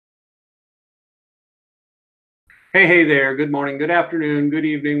Hey there. Good morning, good afternoon, good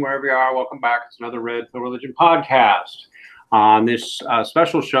evening, wherever you are. Welcome back. It's another Red Pill Religion podcast. On this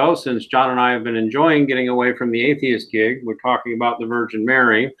special show, since John and I have been enjoying getting away from the atheist gig, we're talking about the Virgin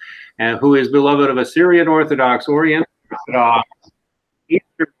Mary, and who is beloved of Assyrian Orthodox, Oriental Orthodox,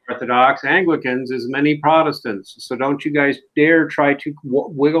 Eastern Orthodox, Anglicans, as many Protestants. So don't you guys dare try to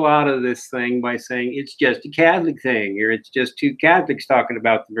wiggle out of this thing by saying it's just a Catholic thing or it's just two Catholics talking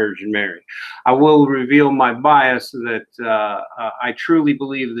about the Virgin Mary. I will reveal my bias that I truly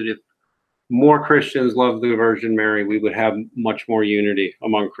believe that if more Christians love the Virgin Mary, we would have much more unity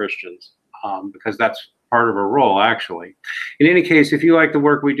among Christians, because that's part of our role, actually. In any case, if you like the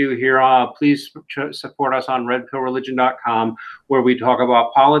work we do here, please support us on redpillreligion.com, where we talk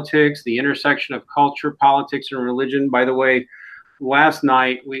about politics, the intersection of culture, politics, and religion. By the way, last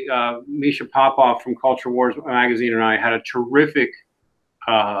night, Misha Popoff from Culture Wars magazine and I had a terrific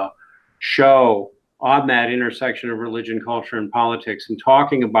show on that intersection of religion, culture, and politics, and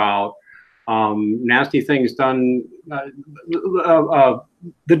talking about nasty things done,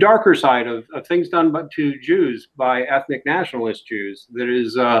 the darker side of things done to Jews by ethnic nationalist Jews. That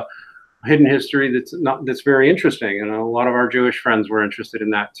is hidden history that's very interesting, and a lot of our Jewish friends were interested in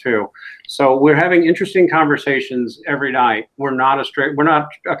that too. So we're having interesting conversations every night. We're not a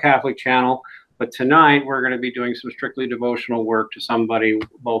Catholic channel, but tonight we're going to be doing some strictly devotional work to somebody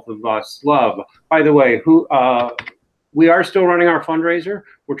both of us love. By the way, we are still running our fundraiser.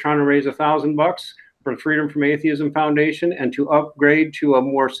 We're trying to raise $1,000 for Freedom from Atheism Foundation and to upgrade to a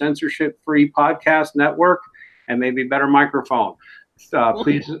more censorship-free podcast network and maybe better microphone.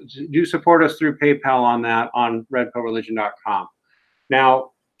 Please do support us through PayPal on that on redpillreligion.com.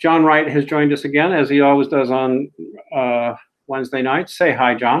 Now, John Wright has joined us again, as he always does on Wednesday nights. Say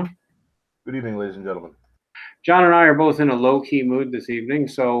hi, John. Good evening, ladies and gentlemen. John and I are both in a low-key mood this evening,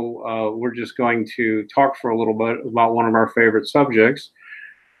 so we're just going to talk for a little bit about one of our favorite subjects.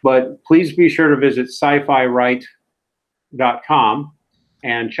 But please be sure to visit sci-fi-right.com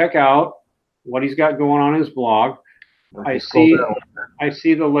and check out what he's got going on his blog. I see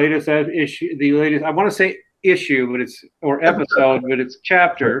the latest issue, I want to say issue, but it's episode, but it's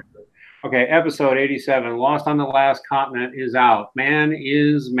chapter. Okay, episode 87, Lost on the Last Continent, is out. Man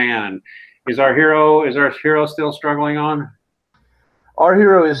is man. Is our hero still struggling on? Our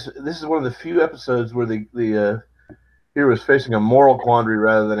hero this is one of the few episodes where the hero is facing a moral quandary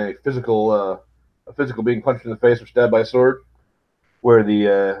rather than a physical being punched in the face or stabbed by a sword, where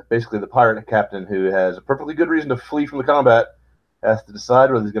basically the pirate captain, who has a perfectly good reason to flee from the combat, has to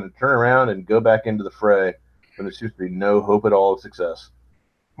decide whether he's going to turn around and go back into the fray when there seems to be no hope at all of success.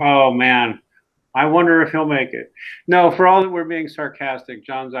 Oh man, I wonder if he'll make it. No, for all that we're being sarcastic,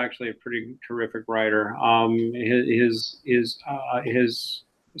 John's actually a pretty terrific writer. His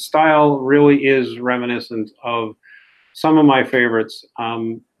style really is reminiscent of some of my favorites.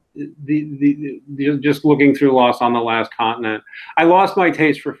 Just looking through Lost on the Last Continent, I lost my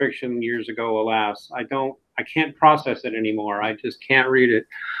taste for fiction years ago. Alas, I can't process it anymore. I just can't read it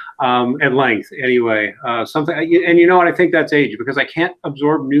at length. Anyway, and you know what? I think that's age, because I can't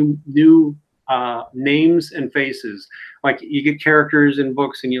absorb new names and faces. Like, you get characters in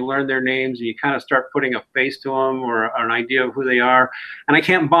books and you learn their names and you kind of start putting a face to them or an idea of who they are. And I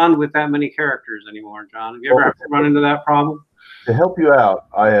can't bond with that many characters anymore, John. Have you ever run into that problem? To help you out,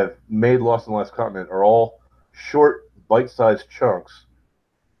 I have made Lost on the Last Continent are all short, bite-sized chunks.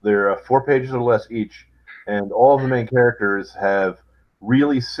 They're 4 pages or less each, and all of the main characters have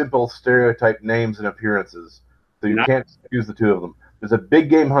really simple stereotype names and appearances, so you can't confuse the two of them. There's a big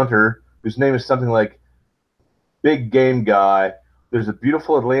game hunter whose name is something like Big Game Guy. There's a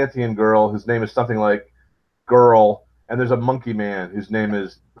beautiful Atlantean girl whose name is something like Girl, and there's a monkey man whose name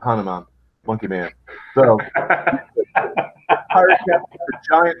is Hanuman, Monkey Man. So the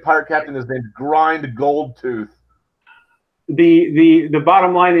giant pirate captain is named Grind Goldtooth. The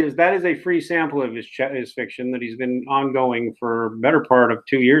bottom line is that is a free sample of his fiction that he's been ongoing for better part of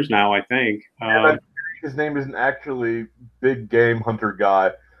 2 years now, I think. His name isn't actually Big Game Hunter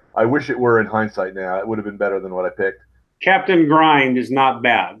Guy. I wish it were in hindsight now. It would have been better than what I picked. Captain Grind is not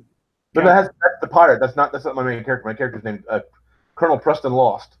bad. But that's the pirate. That's not my main character. My character's named Colonel Preston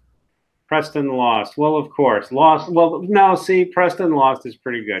Lost. Preston Lost. Well, of course. Lost. Well, no, see, Preston Lost is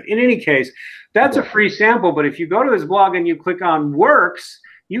pretty good. In any case, that's a free sample. But if you go to his blog and you click on works,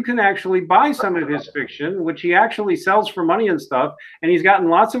 you can actually buy some of his fiction, which he actually sells for money and stuff. And he's gotten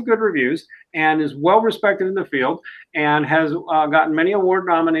lots of good reviews and is well respected in the field and has gotten many award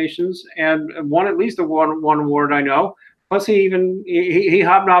nominations and won at least one award, I know. Plus, he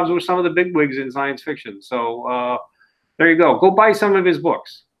hobnobs with some of the bigwigs in science fiction. So there you go. Go buy some of his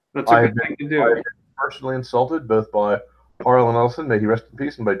books. That's a good thing to do. I've been personally insulted both by Harlan Ellison, may he rest in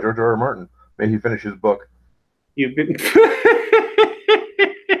peace, and by George R. R. Martin, may he finish his book. You've been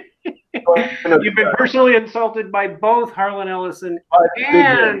you've been personally insulted by both Harlan Ellison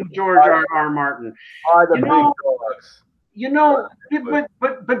and George R. R. Martin. By the big dogs. You know,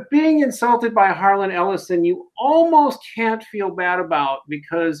 but being insulted by Harlan Ellison, you almost can't feel bad about,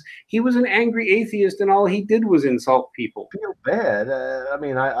 because he was an angry atheist and all he did was insult people. Feel bad? I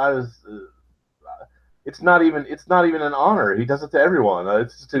mean, I was. It's not even an honor. He does it to everyone.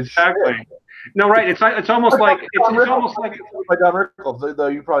 It's just his exactly. Shit. No, right. It's almost like it's almost like by Don Rickles, though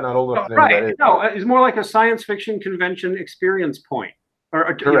you're probably not old enough to know who that is. No, it's more like a science fiction convention experience point, or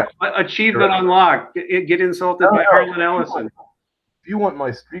achievement unlocked. Get insulted by Harlan Ellison. If you want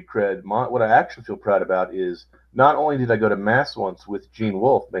my street cred, what I actually feel proud about is not only did I go to mass once with Gene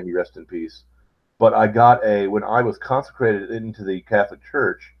Wolfe, may he rest in peace, but I got when I was consecrated into the Catholic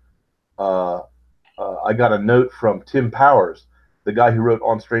Church, I got a note from Tim Powers, the guy who wrote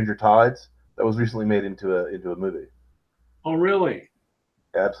On Stranger Tides, that was recently made into a movie. Oh, really?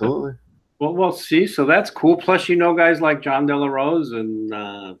 Absolutely. Well, see, so that's cool. Plus, you know, guys like John De La Rose and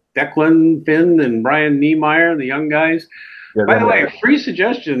Declan Finn and Brian Niemeyer, the young guys. Yeah, by the way, free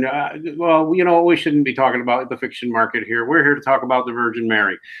suggestion. Well, you know, we shouldn't be talking about the fiction market here. We're here to talk about the Virgin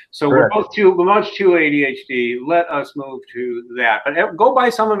Mary. So correct. We're much too ADHD. Let us move to that. But go buy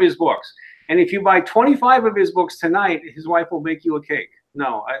some of his books. And if you buy 25 of his books tonight, his wife will make you a cake.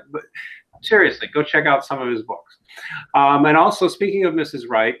 No, but seriously, go check out some of his books. And also, speaking of Mrs.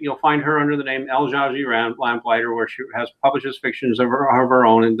 Wright, you'll find her under the name Jagi Lamplighter, where she publishes fictions of her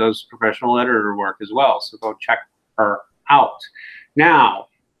own and does professional editor work as well. So go check her out. Now,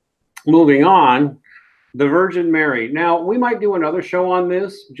 moving on, the Virgin Mary. Now, we might do another show on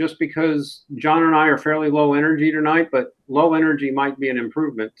this just because John and I are fairly low energy tonight, but low energy might be an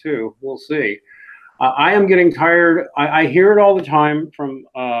improvement too. We'll see. I am getting tired. I hear it all the time from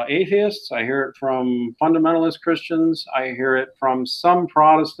atheists. I hear it from fundamentalist Christians. I hear it from some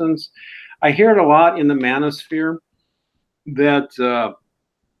Protestants. I hear it a lot in the manosphere that,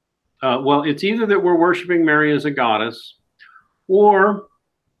 well, it's either that we're worshiping Mary as a goddess, or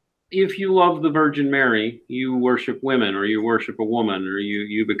if you love the Virgin Mary, you worship women, or you worship a woman, or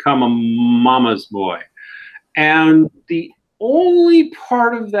you become a mama's boy. And the only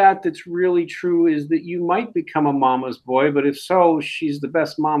part of that that's really true is that you might become a mama's boy, but if so, she's the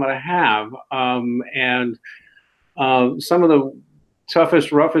best mama to have. And some of the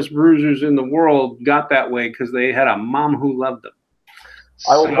toughest, roughest bruisers in the world got that way because they had a mom who loved them.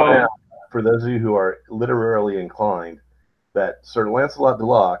 I will point out, for those of you who are literarily inclined, that Sir Lancelot de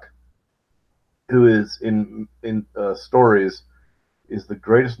Lac, who is in stories is the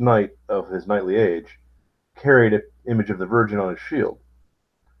greatest knight of his knightly age, carried an image of the Virgin on his shield.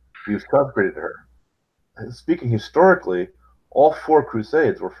 He was consecrated to her. And speaking historically, all 4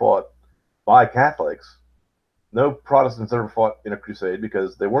 crusades were fought by Catholics. No Protestants ever fought in a crusade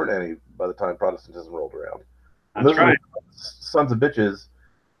because there weren't any by the time Protestantism rolled around. And those were sons of bitches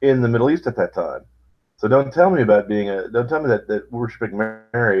in the Middle East at that time. So don't tell me about don't tell me that worshiping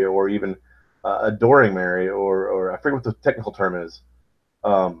Mary, or even adoring Mary, or I forget what the technical term is,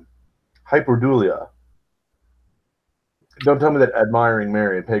 hyperdulia. Don't tell me that admiring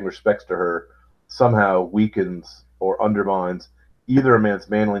Mary and paying respects to her somehow weakens or undermines either a man's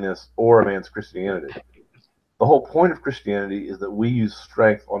manliness or a man's Christianity. The whole point of Christianity is that we use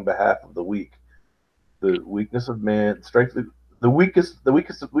strength on behalf of the weak. The weakness of man, the weakest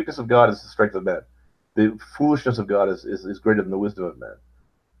of God is the strength of men. The foolishness of God is greater than the wisdom of men.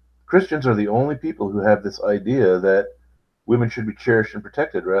 Christians are the only people who have this idea that women should be cherished and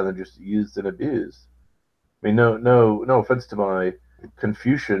protected rather than just used and abused. I mean, no offense to my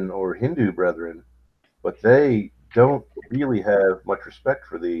Confucian or Hindu brethren, but they don't really have much respect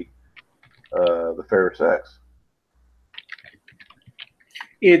for the fairer sex.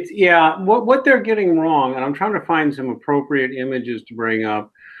 What they're getting wrong, and I'm trying to find some appropriate images to bring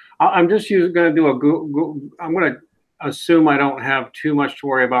up. I'm just going to do I'm going to assume I don't have too much to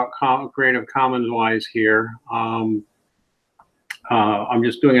worry about Creative Commons wise here. I'm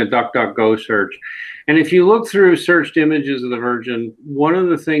just doing a DuckDuckGo search. And if you look through searched images of the Virgin, one of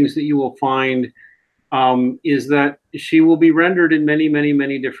the things that you will find is that she will be rendered in many, many,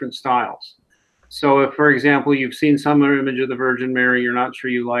 many different styles. So if, for example, you've seen some image of the Virgin Mary, you're not sure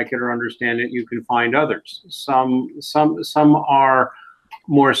you like it or understand it, you can find others. Some are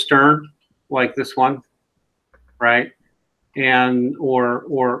more stern, like this one, right? And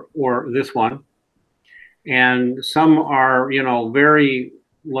or this one. And some are, very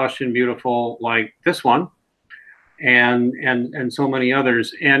lush and beautiful, like this one. and so many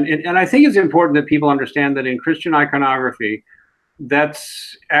others. And I think it's important that people understand that in Christian iconography,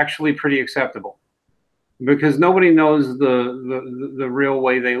 that's actually pretty acceptable, because nobody knows the real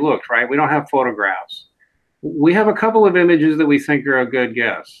way they looked, right? We don't have photographs. We have a couple of images that we think are a good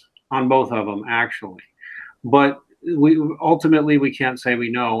guess on both of them, actually. But ultimately we can't say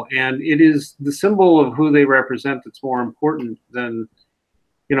we know. And it is the symbol of who they represent that's more important than,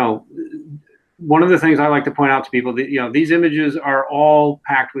 you know, one of the things I like to point out to people that, you know, these images are all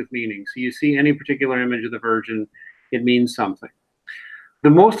packed with meaning. So you see any particular image of the Virgin, it means something. The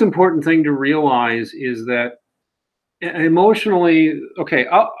most important thing to realize is that emotionally, okay,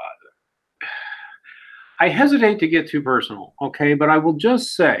 I hesitate to get too personal, okay, but I will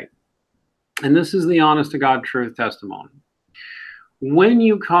just say, and this is the honest to God truth testimony, when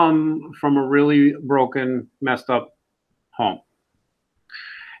you come from a really broken, messed up home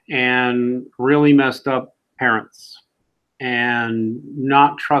and really messed up parents and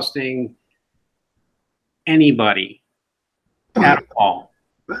not trusting anybody at all,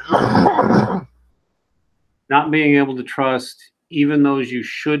 not being able to trust even those you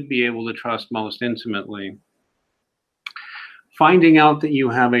should be able to trust most intimately, finding out that you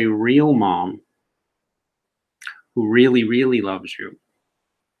have a real mom who really, really loves you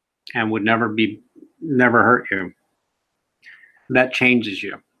and would never hurt you, that changes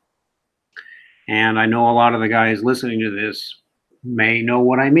you. And I know a lot of the guys listening to this may know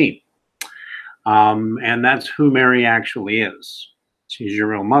what I mean. And that's who Mary actually is. She's your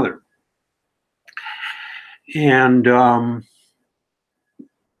real mother. And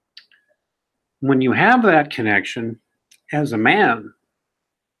when you have that connection as a man,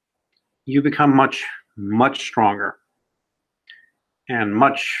 you become much, much stronger and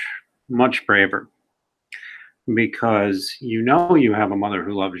much, much braver, because you know you have a mother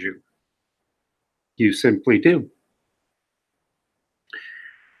who loves you. You simply do. Do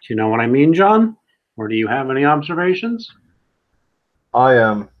you know what I mean, John? Or do you have any observations?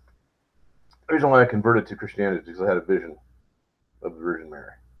 The reason why I converted to Christianity is because I had a vision of the Virgin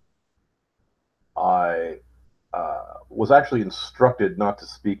Mary. I was actually instructed not to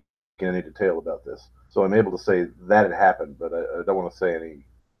speak in any detail about this, so I'm able to say that it happened, but I don't want to say any.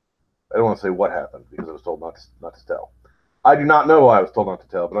 I don't want to say what happened because I was told not to tell. I do not know why I was told not to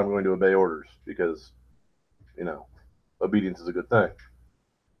tell, but I'm going to obey orders because, you know, obedience is a good thing.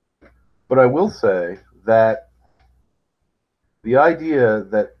 But I will say that the idea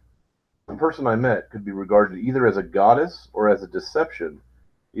that the person I met could be regarded either as a goddess or as a deception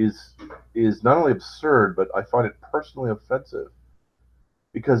is not only absurd, but I find it personally offensive,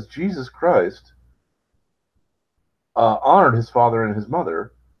 because Jesus Christ honored his father and his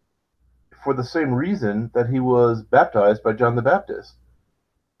mother for the same reason that he was baptized by John the Baptist.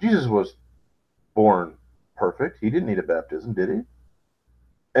 Jesus was born perfect. He didn't need a baptism, did he?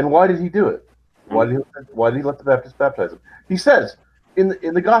 And why did he do it? Why did he let the Baptist baptize him? He says in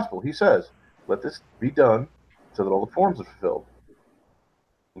the gospel, he says, "Let this be done so that all the forms are fulfilled."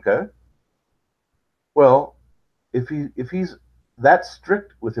 Okay. Well, if he's that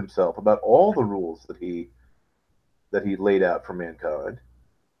strict with himself about all the rules that he laid out for mankind,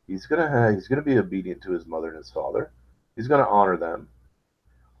 he's gonna be obedient to his mother and his father. He's gonna honor them.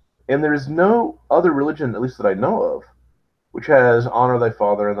 And there is no other religion, at least that I know of, which has honor thy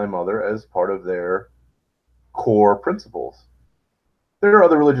father and thy mother as part of their core principles. There are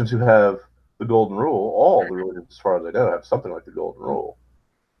other religions who have the golden rule. All the religions, as far as I know, have something like the golden rule.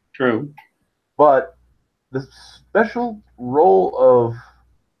 True. But the special role of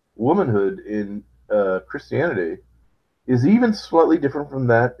womanhood in Christianity is even slightly different from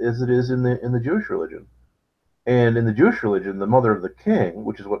that as it is in the Jewish religion. And in the Jewish religion, the mother of the king,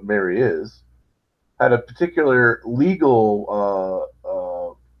 which is what Mary is, had a particular legal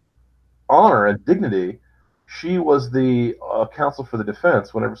honor and dignity. She was the counsel for the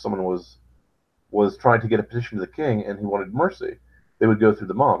defense whenever someone was trying to get a petition to the king and he wanted mercy. They would go through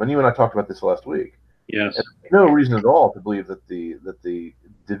the mom. And you and I talked about this last week. Yes. And there's no reason at all to believe that the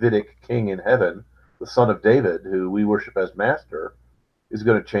Davidic king in heaven, the son of David, who we worship as master, is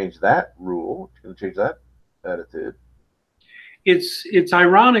going to change that rule. It's going to change that attitude. It's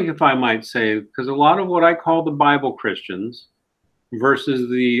ironic, if I might say, because a lot of what I call the Bible Christians versus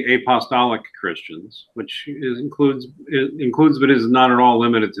the apostolic Christians, which includes but is not at all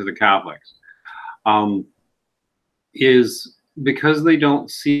limited to the Catholics, is because they don't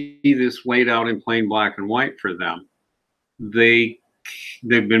see this laid out in plain black and white for them. They've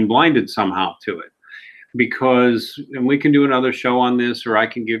been blinded somehow to it. Because, and we can do another show on this, or I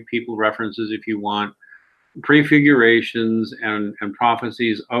can give people references if you want. prefigurations and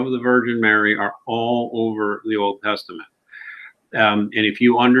prophecies of the Virgin Mary are all over the Old Testament. And if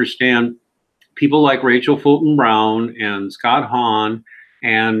you understand people like Rachel Fulton Brown and Scott Hahn,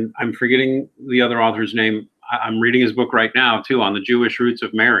 and I'm forgetting the other author's name. I'm reading his book right now too on the Jewish roots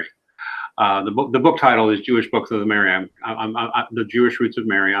of Mary. The book title is Jewish Books of the Mary. The Jewish Roots of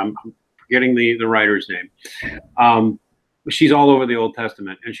Mary. I'm forgetting the writer's name. She's all over the Old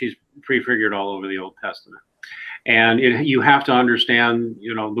Testament, and she's prefigured all over the Old Testament. And you have to understand,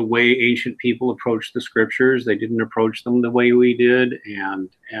 the way ancient people approached the scriptures. They didn't approach them the way we did,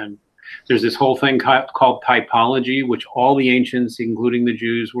 and there's this whole thing called typology, which all the ancients, including the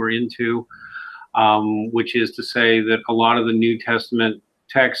Jews, were into, which is to say that a lot of the New Testament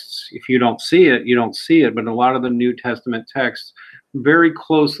texts, if you don't see it, you don't see it, but a lot of the New Testament texts very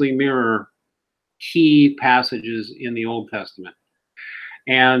closely mirror key passages in the Old Testament.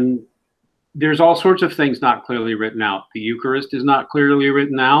 And there's all sorts of things not clearly written out. The Eucharist is not clearly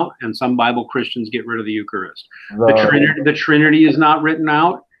written out, and some Bible Christians get rid of the Eucharist. The Trinity is not written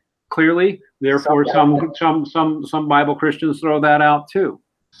out clearly. Therefore, some Bible Christians throw that out too.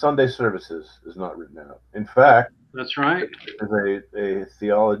 Sunday services is not written out. In fact, that's right. There's a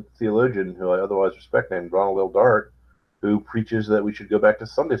theologian who I otherwise respect named Ronald L. Dart, who preaches that we should go back to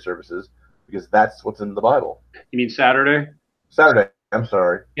Sunday services because that's what's in the Bible. You mean Saturday? Saturday. I'm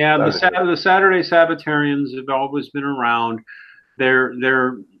sorry. Yeah, the Saturday Sabbatarians have always been around. They're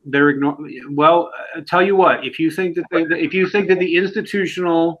ignoring. Well, I tell you what. If you think that the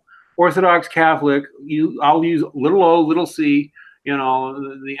institutional Orthodox Catholic, I'll use little o, little c,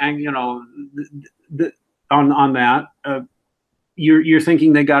 on that, you're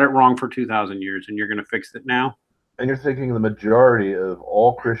thinking they got it wrong for 2,000 years, and you're going to fix it now. And you're thinking the majority of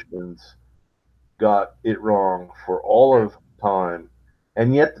all Christians got it wrong for all of time,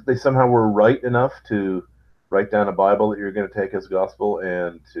 and yet they somehow were right enough to write down a Bible that you're going to take as gospel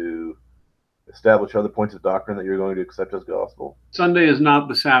and to establish other points of doctrine that you're going to accept as gospel. Sunday is not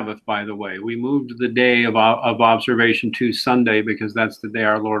the Sabbath, by the way. We moved the day of observation to Sunday because that's the day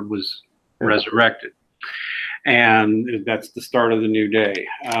our Lord was resurrected. And that's the start of the new day.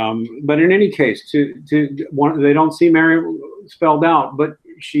 But in any case, they don't see Mary spelled out, but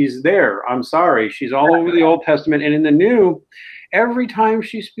she's there. I'm sorry. She's all over the Old Testament. And in the New, every time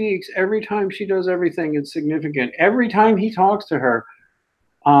she speaks, every time she does everything, it's significant. Every time he talks to her,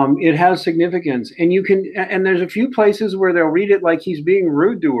 it has significance. And there's a few places where they'll read it like he's being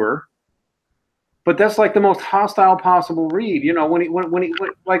rude to her. But that's like the most hostile possible read. When he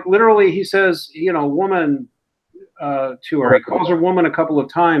like literally he says, woman, to her. He calls her woman a couple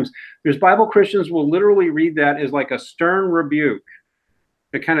of times. There's Bible Christians will literally read that as like a stern rebuke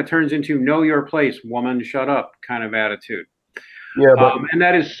that kind of turns into know your place, woman, shut up kind of attitude. Yeah, but and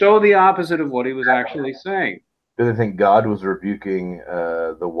that is so the opposite of what he was actually saying. Do they think God was rebuking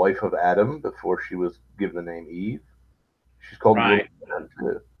the wife of Adam before she was given the name Eve? She's called right.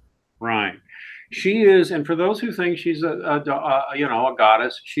 Right. She is, and for those who think she's a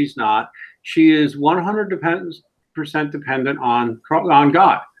goddess, she's not. She is 100% dependent on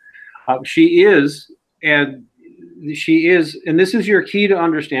God. She is, and this is your key to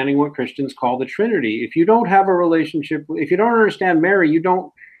understanding what Christians call the Trinity. If you don't have a relationship, if you don't understand Mary,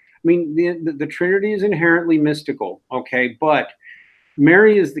 the Trinity is inherently mystical, okay? But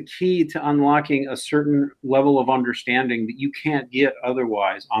Mary is the key to unlocking a certain level of understanding that you can't get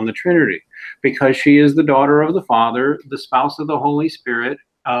otherwise on the Trinity, because she is the daughter of the Father, the spouse of the Holy Spirit,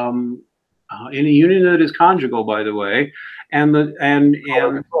 in a union that is conjugal, by the way, and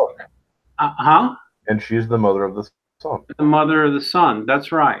she's the mother of the Son. The mother of the Son,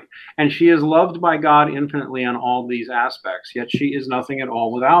 that's right. And she is loved by God infinitely on all these aspects, yet she is nothing at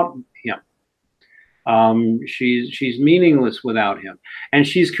all without him. She's meaningless without him, and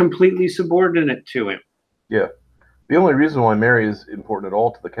she's completely subordinate to him. Yeah. The only reason why Mary is important at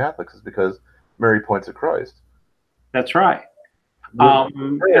all to the Catholics is because Mary points at Christ. That's right.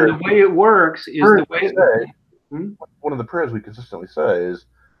 And the way it works is the way one of the prayers we consistently say is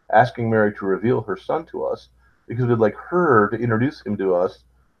asking Mary to reveal her Son to us, because we'd like her to introduce him to us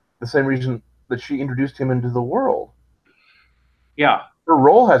the same reason that she introduced him into the world. Yeah. Her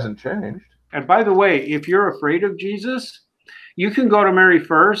role hasn't changed. And by the way, if you're afraid of Jesus, you can go to Mary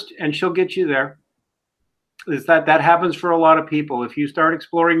first and she'll get you there. That happens for a lot of people. If you start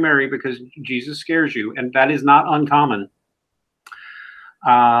exploring Mary because Jesus scares you, and that is not uncommon,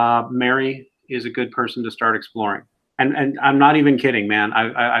 Mary is a good person to start exploring. And I'm not even kidding, man.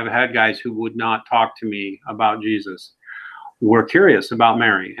 I've had guys who would not talk to me about Jesus. We're curious about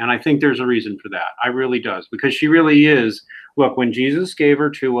Mary. And I think there's a reason for that. I really does. Because she really is Look, when Jesus gave her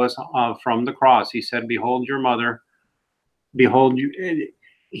to us from the cross, he said, "Behold your mother, behold you."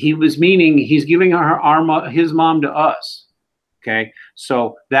 He was meaning he's giving his mom to us. Okay,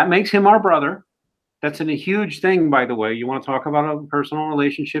 so that makes him our brother. That's a huge thing, by the way. You want to talk about a personal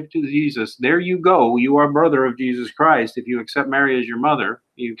relationship to Jesus? There you go. You are brother of Jesus Christ. If you accept Mary as your mother,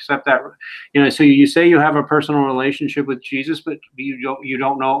 you accept that. So you say you have a personal relationship with Jesus, but you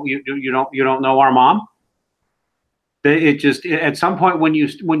don't know our mom. It just at some point when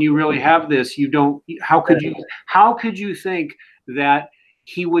you really have this, you don't. How could you think that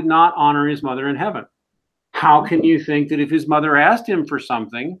he would not honor his mother in heaven? How can you think that if his mother asked him for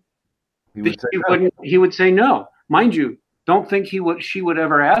something, he would say no? Mind you, don't think she would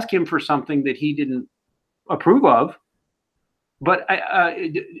ever ask him for something that he didn't approve of. But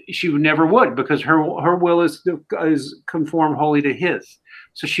she never would, because her will is conform wholly to his.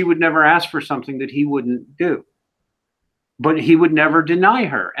 So she would never ask for something that he wouldn't do. But he would never deny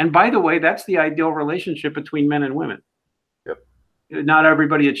her. And by the way, that's the ideal relationship between men and women. Yep. Not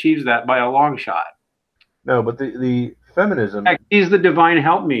everybody achieves that by a long shot. No, but the feminism. He's the divine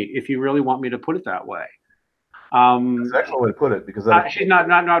helpmeet, if you really want me to put it that way. That's an excellent way to put it, because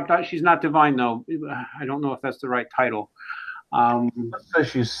she's not divine, though. I don't know if that's the right title. Let's say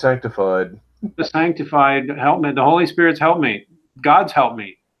she's sanctified. The sanctified helpmate, the Holy Spirit's helpmate, God's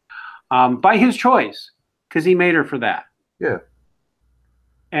helpmate, by his choice, because he made her for that. Yeah.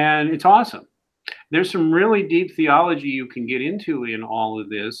 And it's awesome. There's some really deep theology you can get into in all of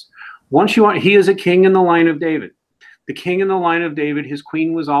this. He is a king in the line of David. The king in the line of David, his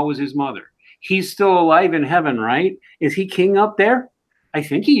queen was always his mother. He's still alive in heaven, right? Is he king up there? I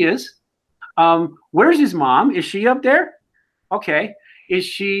think he is. Where's his mom? Is she up there? Okay. Is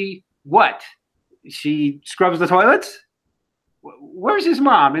she what? She scrubs the toilets? Where's his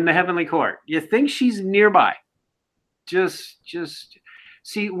mom in the heavenly court? You think she's nearby? Just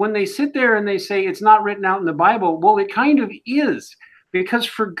see, when they sit there and they say it's not written out in the Bible, well, it kind of is, because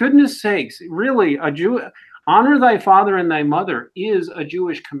for goodness sakes, really, honor thy father and thy mother is a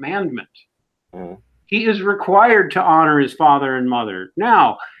Jewish commandment. Mm. He is required to honor his father and mother.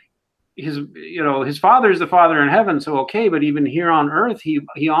 Now, his father is the father in heaven, so okay, but even here on earth,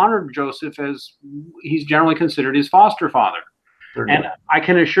 he honored Joseph as he's generally considered his foster father. And I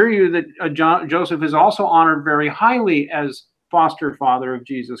can assure you that Joseph is also honored very highly as foster father of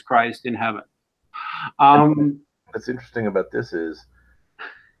Jesus Christ in heaven. What's interesting about this is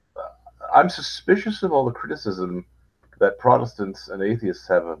I'm suspicious of all the criticism that Protestants and atheists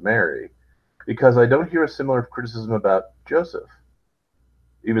have of Mary, because I don't hear a similar criticism about Joseph,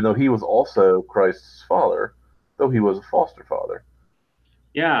 even though he was also Christ's father, though he was a foster father.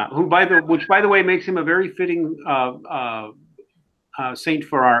 Yeah, which by the way makes him a very fitting saint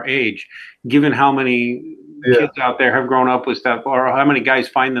for our age, given how many kids out there have grown up with or how many guys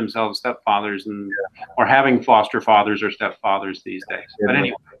find themselves stepfathers or having foster fathers or stepfathers these days. And but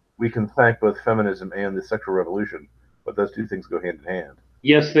anyway, we can thank both feminism and the sexual revolution, but those two things go hand in hand.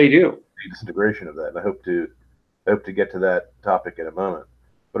 Yes, they do. The disintegration of that, and I hope to get to that topic in a moment.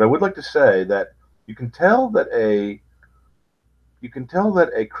 But I would like to say that you can tell that a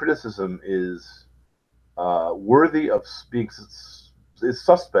criticism is worthy of being is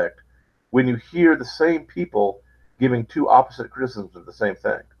suspect when you hear the same people giving two opposite criticisms of the same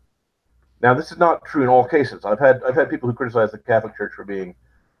thing. Now, this is not true in all cases. I've had people who criticize the Catholic Church for being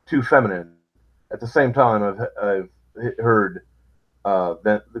too feminine. At the same time, I've heard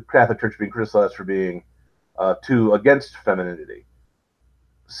that the Catholic Church being criticized for being too against femininity.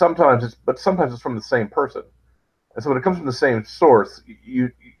 Sometimes it's from the same person, and so when it comes from the same source,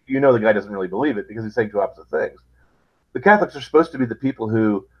 you know the guy doesn't really believe it, because he's saying two opposite things. The Catholics are supposed to be the people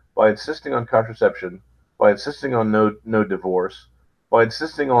who, by insisting on contraception, by insisting on no divorce, by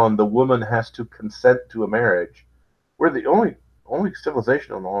insisting on the woman has to consent to a marriage, we're the only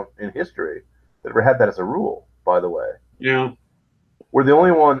civilization in history that ever had that as a rule, by the way. Yeah. We're the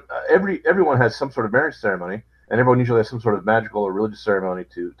only one. Everyone has some sort of marriage ceremony, and everyone usually has some sort of magical or religious ceremony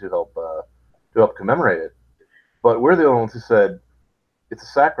to help commemorate it. But we're the only ones who said it's a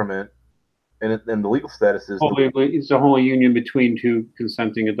sacrament, and the legal status is it's a holy union between two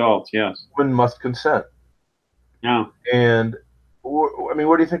consenting adults. Yes, women must consent. Yeah. And I mean,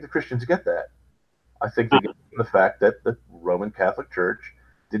 where do you think the Christians get that? I think they get from the fact that the Roman Catholic Church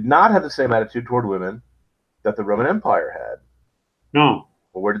did not have the same attitude toward women that the Roman Empire had. No.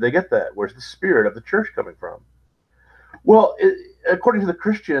 Well, where did they get that? Where's the spirit of the church coming from? Well, according to the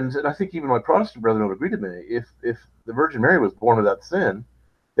Christians, and I think even my Protestant brethren would agree to me, if the Virgin Mary was born without sin,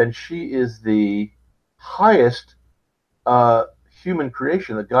 then she is the highest human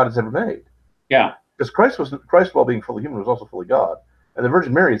creation that God has ever made. Yeah. because Christ, while being fully human, was also fully God, and the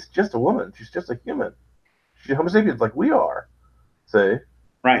Virgin Mary is just a woman. She's just a human. She's Homo sapiens like we are. See,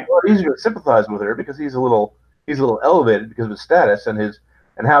 Right. it's a lot easier to sympathize with her because he's a little elevated because of his status and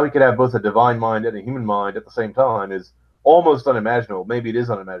how he could have both a divine mind and a human mind at the same time is almost unimaginable. Maybe it is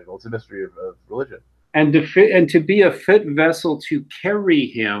unimaginable. It's a mystery of religion. And to be a fit vessel to carry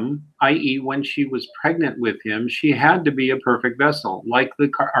him, i.e., when she was pregnant with him, she had to be a perfect vessel, like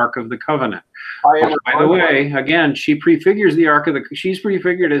the Ark of the Covenant. By the way, again, she's prefigured as the Ark of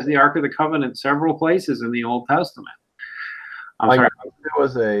the Covenant several places in the Old Testament. I'm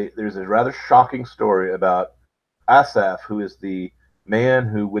sorry. There's a rather shocking story about Asaph, who is the man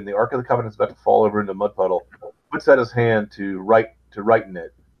who, when the Ark of the Covenant is about to fall over into a mud puddle, puts out his hand to righten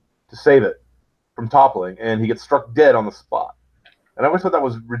it, to save it from toppling, and he gets struck dead on the spot. And I always thought that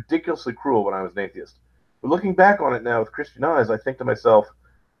was ridiculously cruel when I was an atheist. But looking back on it now with Christian eyes, I think to myself,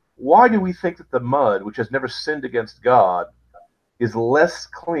 why do we think that the mud, which has never sinned against God, is less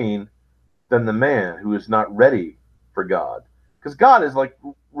clean than the man who is not ready for God? Because God is like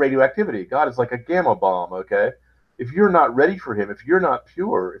radioactivity. God is like a gamma bomb, okay? If you're not ready for him, if you're not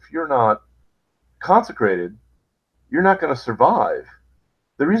pure, if you're not consecrated, you're not going to survive.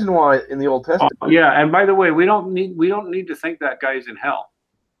 The reason why in the Old Testament, yeah, and by the way, we don't need to think that guy's in hell,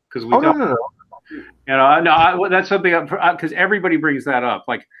 because we don't. No. You know, that's something because everybody brings that up,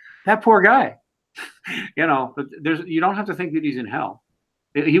 like that poor guy. You know, but you don't have to think that he's in hell.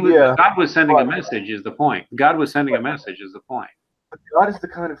 God was sending a message. Is the point? God was sending a message. Is the point? But God is the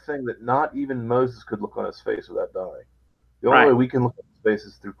kind of thing that not even Moses could look on his face without dying. The only way we can look on his face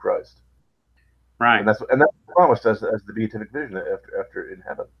is through Christ. Right. And that's promised as the beatific vision after in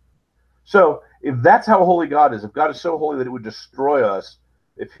heaven. So if that's how holy God is, if God is so holy that it would destroy us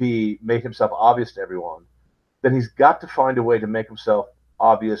if he made himself obvious to everyone, then he's got to find a way to make himself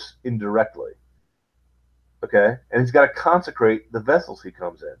obvious indirectly. Okay? And he's got to consecrate the vessels he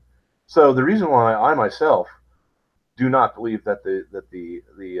comes in. So the reason why I myself do not believe that the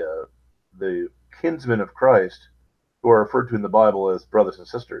kinsmen of Christ, who are referred to in the Bible as brothers and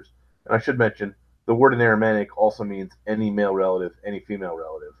sisters, and I should mention, the word in Aramaic also means any male relative, any female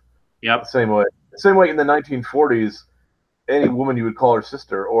relative. Yep. The same way in the 1940s, any woman you would call her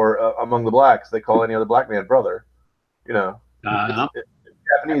sister, or among the blacks, they call any other black man brother. You know,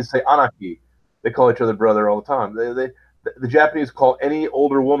 Japanese say anaki. They call each other brother all the time. The Japanese call any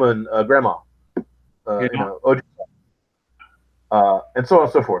older woman grandma. You know, oji, and so on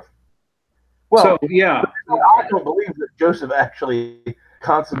and so forth. Well, so yeah, I don't believe that Joseph actually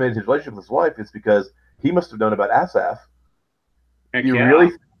consummated his relationship with his wife. It's because he must have known about Asaph.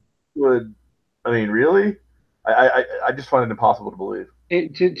 Really would? I mean, really? I just find it impossible to believe.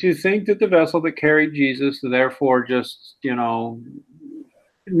 To think that the vessel that carried Jesus, therefore, just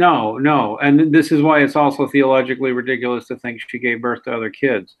no, and this is why it's also theologically ridiculous to think she gave birth to other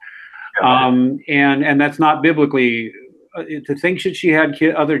kids, and that's not biblically. To think that she had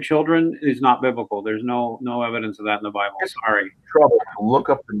other children is not biblical. There's no evidence of that in the Bible. Sorry. Trouble to look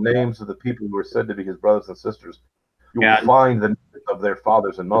up the names of the people who are said to be his brothers and sisters. You'll find the names of their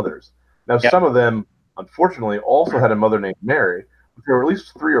fathers and mothers. Now, some of them, unfortunately, also had a mother named Mary. But there were at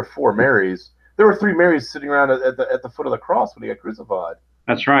least 3 or 4 Marys. There were 3 Marys sitting around at the foot of the cross when he got crucified.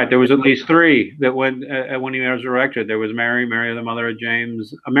 That's right. There was at least 3 that when he was resurrected. There was Mary, the mother of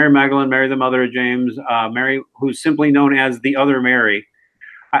James, Mary Magdalene, Mary the mother of James, Mary, who's simply known as the other Mary.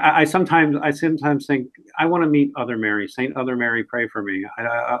 I sometimes think I want to meet Other Mary. Saint Other Mary, pray for me.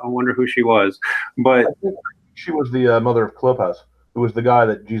 I wonder who she was, but I think she was the mother of Clopas, who was the guy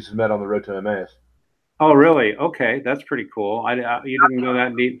that Jesus met on the road to Emmaus. Oh, really? Okay, that's pretty cool. You didn't go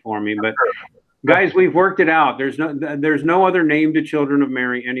that deep for me, but. Guys, we've worked it out. There's no other name to children of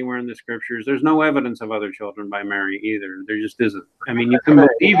Mary anywhere in the scriptures. There's no evidence of other children by Mary either. There just isn't. I mean, you can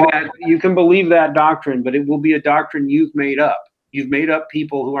believe that. You can believe that doctrine, but it will be a doctrine you've made up. You've made up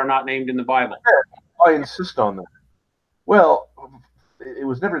people who are not named in the Bible. I insist on that. Well, it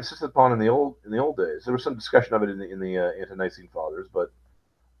was never insisted upon in the old days. There was some discussion of it in the Ante-Nicene Fathers, but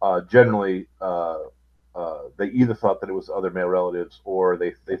generally they either thought that it was other male relatives, or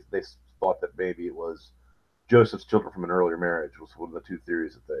they thought that maybe it was Joseph's children from an earlier marriage. Was one of the 2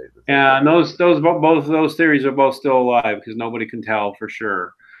 theories that they and both of those theories are both still alive because nobody can tell for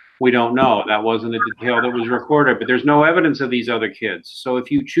sure. We don't know. That wasn't a detail that was recorded, but there's no evidence of these other kids. So if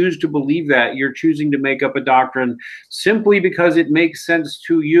you choose to believe that, you're choosing to make up a doctrine simply because it makes sense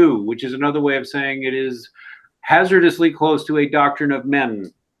to you, which is another way of saying it is hazardously close to a doctrine of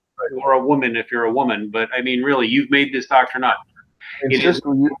men, or a woman if you're a woman. But I mean, really, you've made this doctrine up. It's just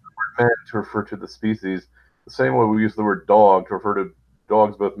we use the word man to refer to the species the same way we use the word dog to refer to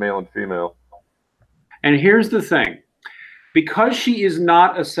dogs, both male and female. And here's the thing. Because she is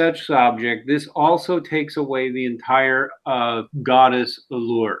not a sex object, this also takes away the entire goddess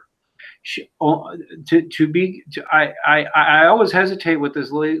allure. I always hesitate with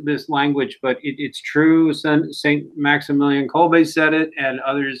this language, but it's true. Saint Maximilian Kolbe said it, and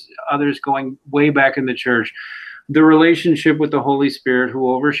others going way back in the church. The relationship with the Holy Spirit,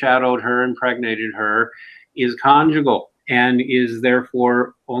 who overshadowed her, impregnated her, is conjugal and is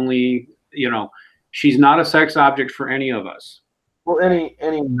therefore only, she's not a sex object for any of us. Well, any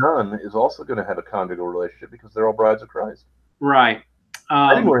nun is also going to have a conjugal relationship because they're all brides of Christ. Right.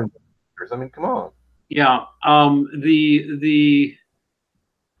 Anywhere in I mean, come on. Yeah.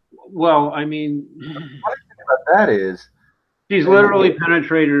 Well, I mean, the funny thing about that is she's literally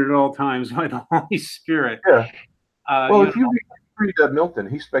penetrated at all times by the Holy Spirit. Yeah. Well, if you read Milton,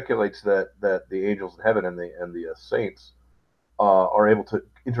 he speculates that the angels in heaven and the saints are able to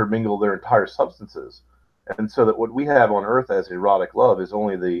intermingle their entire substances, and so that what we have on earth as erotic love is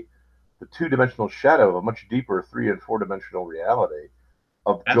only the two-dimensional shadow of a much deeper 3- and 4-dimensional reality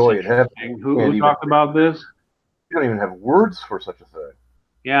of joy in heaven. Who talked about this? You don't even have words for such a thing.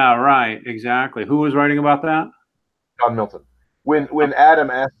 Yeah, right. Exactly. Who was writing about that? John Milton. When Adam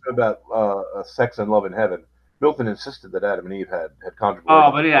asked about sex and love in heaven, Milton insisted that Adam and Eve had conjugal.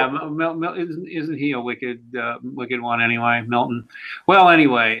 Oh, but yeah, isn't he a wicked one anyway, Milton? Well,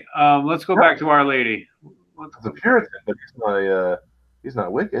 anyway, let's go back to Our Lady. He's a Puritan, but he's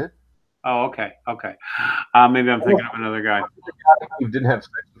not wicked. Oh, okay. Maybe I'm thinking of another guy. Eve didn't have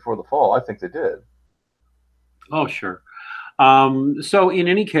sex before the fall. I think they did. Oh, sure. So in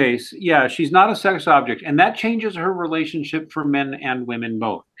any case, yeah, she's not a sex object, and that changes her relationship for men and women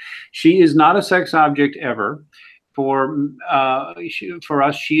both. She is not a sex object ever. For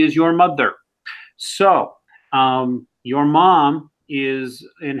us, she is your mother. So your mom is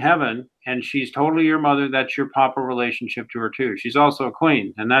in heaven, and she's totally your mother. That's your proper relationship to her too. She's also a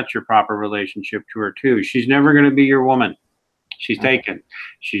queen, and that's your proper relationship to her too. She's never going to be your woman. She's taken.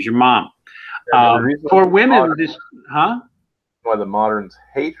 She's your mom. For women, why the moderns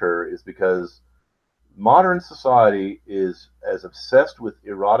hate her is because modern society is as obsessed with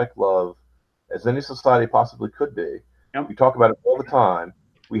erotic love as any society possibly could be. Yep. We talk about it all the time.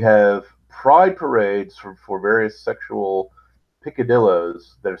 We have pride parades for various sexual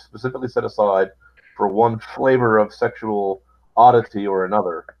picadillos that are specifically set aside for one flavor of sexual oddity or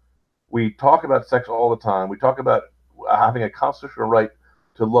another. We talk about sex all the time. We talk about having a constitutional right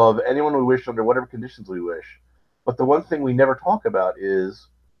to love anyone we wish under whatever conditions we wish. But the one thing we never talk about is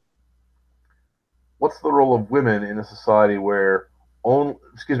what's the role of women in a society where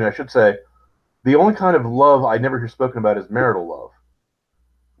I should say, the only kind of love I never hear spoken about is marital love,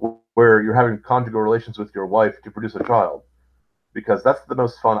 where you're having conjugal relations with your wife to produce a child, because that's the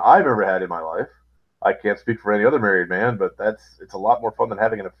most fun I've ever had in my life. I can't speak for any other married man, but it's a lot more fun than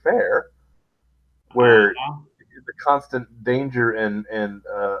having an affair, where the constant danger and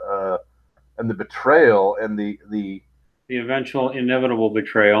the betrayal and the eventual inevitable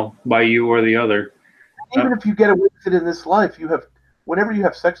betrayal by you or the other. Even if you get away with it in this life, whenever you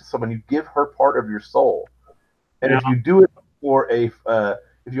have sex with someone, you give her part of your soul. And if you do it for if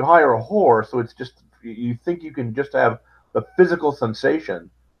you hire a whore, so it's just, you think you can just have the physical sensation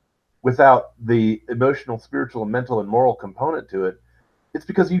without the emotional, spiritual, mental, and moral component to it, it's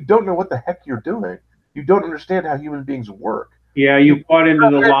because you don't know what the heck you're doing. You don't understand how human beings work. Yeah, you bought into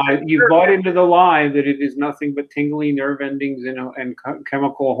the lie. You bought into the lie that it is nothing but tingling nerve endings and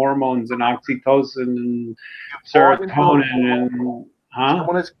chemical hormones and oxytocin and serotonin and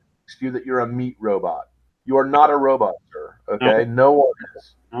Someone has convinced you that you're a meat robot. You are not a robot, sir. Okay, no one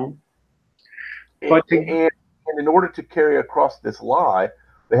is. No. And in order to carry across this lie,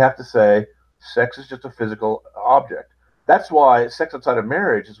 they have to say sex is just a physical object. That's why sex outside of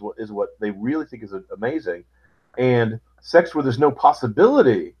marriage is what they really think is amazing, and sex where there's no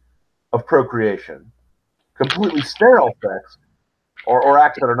possibility of procreation, completely sterile sex, or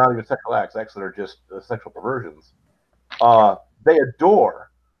acts that are not even sexual acts that are just sexual perversions, they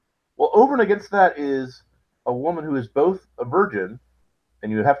adore. Well, over and against that is a woman who is both a virgin,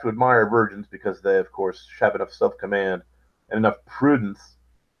 and you have to admire virgins because they, of course, have enough self-command and enough prudence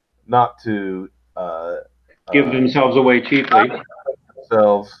not to give themselves away cheaply.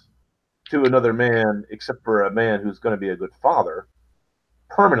 Themselves to another man, except for a man who's going to be a good father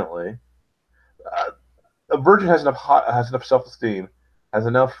permanently. A virgin has enough self-esteem, has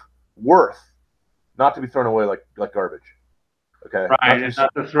enough worth, not to be thrown away like garbage. Okay, right, and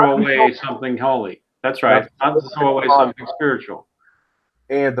not to throw away something holy. That's right, not to throw away something spiritual.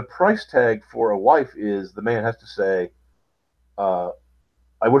 And the price tag for a wife is the man has to say,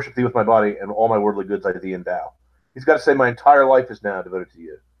 I worship thee with my body, and all my worldly goods I thee endow. He's got to say, my entire life is now devoted to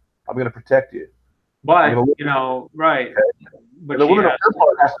you. I'm going to protect you. But, right. Okay? But and the woman on her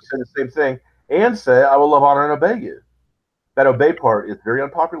part has to say the same thing and say, I will love, honor, and obey you. That obey part is very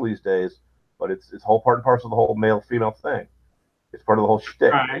unpopular these days, but it's whole part and parcel of the whole male-female thing. It's part of the whole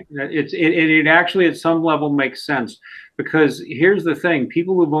shtick. Right. It actually at some level makes sense, because here's the thing: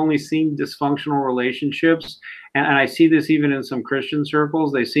 people who've only seen dysfunctional relationships, and I see this even in some Christian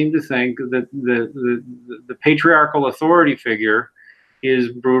circles, they seem to think that the patriarchal authority figure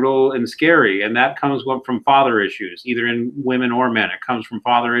is brutal and scary, and that comes from father issues, either in women or men. It comes from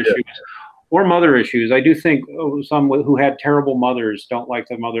father issues. Yeah. Or mother issues. I do think some who had terrible mothers don't like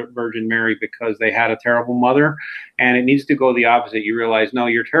the Mother Virgin Mary because they had a terrible mother, and it needs to go the opposite. You realize, no,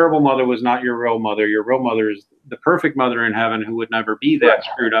 your terrible mother was not your real mother. Your real mother is the perfect mother in heaven, who would never be that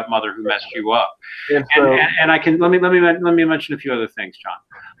screwed up mother who messed you up. And I can let me mention a few other things, John.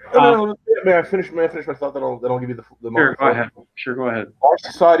 May I finish my thought? Then I'll give you the sure. Go ahead. Sure, go ahead. Our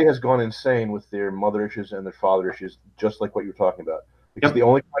society has gone insane with their mother issues and their father issues, just like what you're talking about. Because the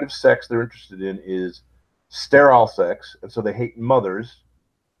only kind of sex they're interested in is sterile sex, and so they hate mothers.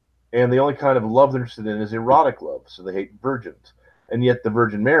 And the only kind of love they're interested in is erotic love, so they hate virgins. And yet the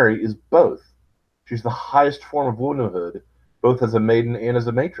Virgin Mary is both. She's the highest form of womanhood, both as a maiden and as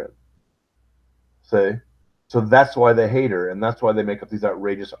a matron. So that's why they hate her, and that's why they make up these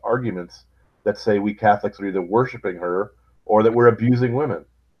outrageous arguments that say we Catholics are either worshiping her or that we're abusing women.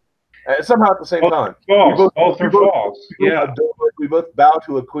 And somehow at the same time. Both are false. Yeah. We both bow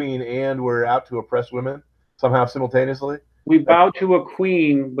to a queen and we're out to oppress women somehow simultaneously. We bow to a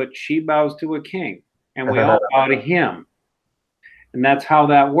queen, but she bows to a king. And we all bow to him. And that's how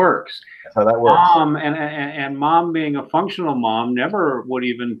that works. That's how that works. And mom, being a functional mom, never would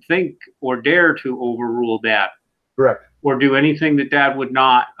even think or dare to overrule dad. Correct. Or do anything that dad would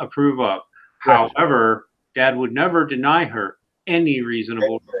not approve of. Correct. However, dad would never deny her any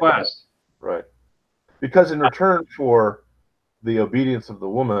reasonable request. Right. Because in return for the obedience of the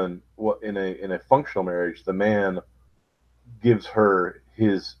woman in a functional marriage, the man gives her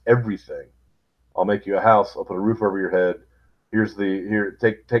his everything. I'll make you a house. I'll put a roof over your head.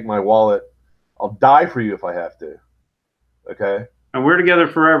 Take my wallet. I'll die for you if I have to. Okay. And we're together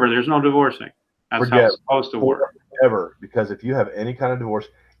forever. There's no divorcing. That's how it's supposed to work. Forever. Because if you have any kind of divorce,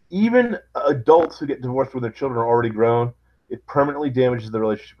 even adults who get divorced when their children are already grown, it permanently damages the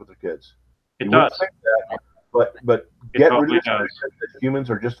relationship with their kids. It does. But get rid of that humans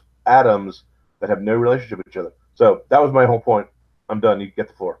are just atoms that have no relationship with each other. So that was my whole point. I'm done. You get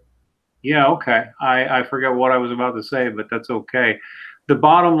the floor. Yeah, okay. I forget what I was about to say, but that's okay. The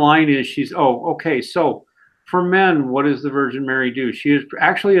bottom line is so for men, what does the Virgin Mary do? She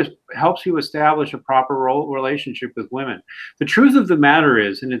helps you establish a proper relationship with women. The truth of the matter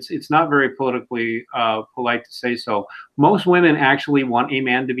is, and it's not very politically polite to say so, most women actually want a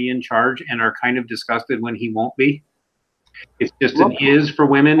man to be in charge and are kind of disgusted when he won't be. It's just an is for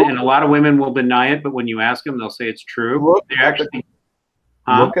women, and a lot of women will deny it, but when you ask them, they'll say it's true.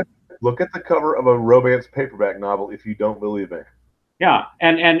 Look at the cover of a romance paperback novel if you don't believe me. Yeah,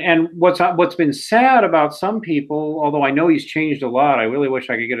 and what's been sad about some people, although I know he's changed a lot, I really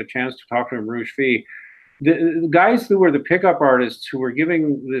wish I could get a chance to talk to him, Rouge Fee. The guys who were the pickup artists who were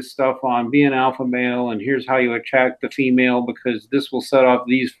giving this stuff on be an alpha male and here's how you attract the female because this will set off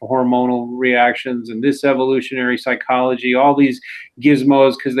these hormonal reactions and this evolutionary psychology, all these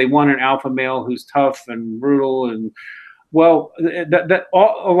gizmos because they want an alpha male who's tough and brutal and well,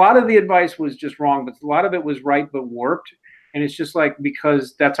 a lot of the advice was just wrong, but a lot of it was right but warped. And it's just like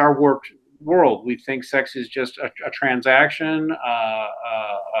because that's our warped world. We think sex is just a transaction, an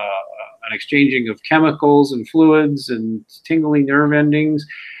exchanging of chemicals and fluids and tingling nerve endings,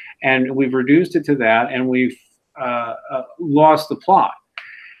 and we've reduced it to that, and we've lost the plot.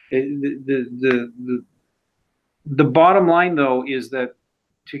 The bottom line, though, is that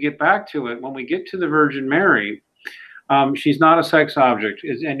to get back to it, when we get to the Virgin Mary, she's not a sex object.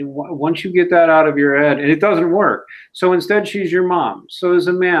 And once you get that out of your head, and it doesn't work. So instead, she's your mom. So as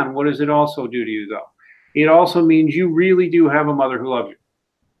a man, what does it also do to you, though? It also means you really do have a mother who loves you.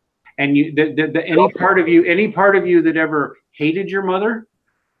 And any part of you that ever hated your mother,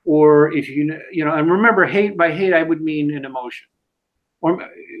 or if and remember, by hate, I would mean an emotion. Or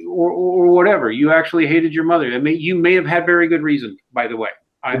whatever. You actually hated your mother. You may have had very good reason, by the way.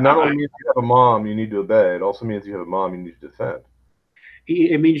 It not only means you have a mom you need to obey, it also means you have a mom you need to defend.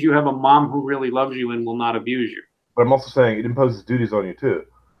 It means you have a mom who really loves you and will not abuse you. But I'm also saying it imposes duties on you, too.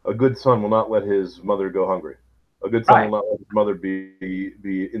 A good son will not let his mother go hungry. A good son will not let his mother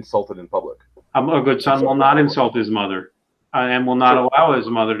be insulted in public. A good son will not insult his mother. and will not allow his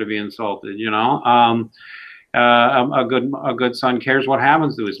mother to be insulted. You know, a good son cares what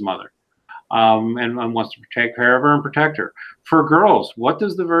happens to his mother, and wants to take care of her and protect her. For girls, what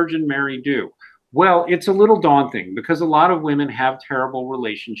does the Virgin Mary do? Well, it's a little daunting because a lot of women have terrible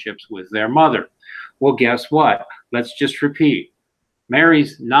relationships with their mother. Well, guess what? Let's just repeat.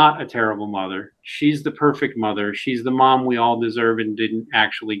 Mary's not a terrible mother. She's the perfect mother. She's the mom we all deserve and didn't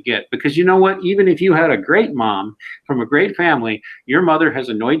actually get. Because you know what? Even if you had a great mom from a great family, your mother has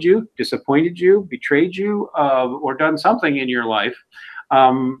annoyed you, disappointed you, betrayed you, or done something in your life.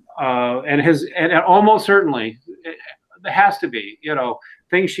 And almost certainly, there has to be, you know,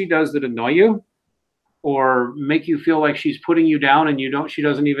 things she does that annoy you or make you feel like she's putting you down and she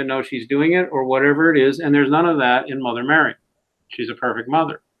doesn't even know she's doing it or whatever it is. And there's none of that in Mother Mary. She's a perfect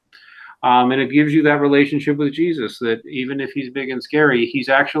mother. And it gives you that relationship with Jesus that even if he's big and scary, he's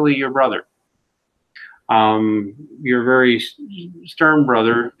actually your brother. Your very stern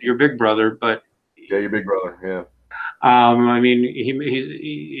brother, your big brother, but yeah, your big brother, yeah. I mean,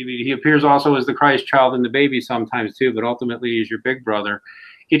 he appears also as the Christ child and the baby sometimes too, but ultimately he's your big brother.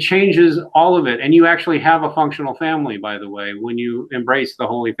 It changes all of it. And you actually have a functional family, by the way, when you embrace the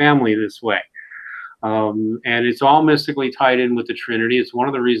Holy Family this way. And it's all mystically tied in with the Trinity. It's one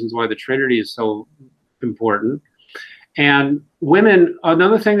of the reasons why the Trinity is so important. And women,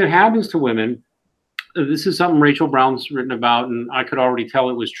 another thing that happens to women, this is something Rachel Brown's written about, and I could already tell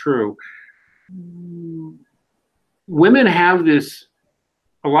it was true. Women have this,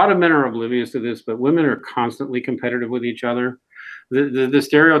 a lot of men are oblivious to this, but women are constantly competitive with each other. The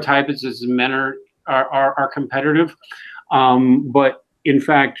stereotype is that men are competitive, but in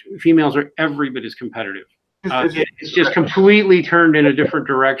fact, females are every bit as competitive. It's just completely turned in a different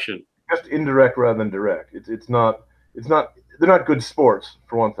direction. Just indirect rather than direct. It's not. They're not good sports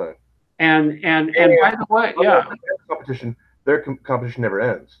for one thing. And by the way, yeah, their competition never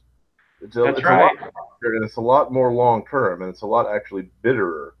ends. That's right. And it's a lot more long term, and it's a lot actually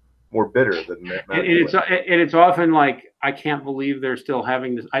more bitter than men. And it's often like, I can't believe they're still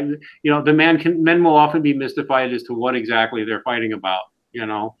having this. The men will often be mystified as to what exactly they're fighting about. You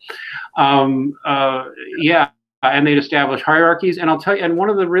know, yeah, and they'd establish hierarchies. And I'll tell you, and one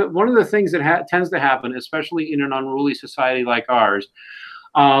of the things that tends to happen, especially in an unruly society like ours,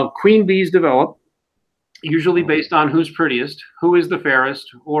 queen bees develop, usually based on who's prettiest, who is the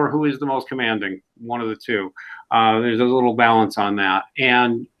fairest, or who is the most commanding. One of the two. There's a little balance on that,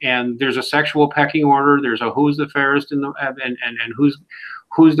 and there's a sexual pecking order. There's a who's the fairest and who's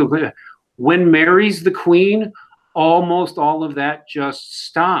the. When Mary's the queen, almost all of that just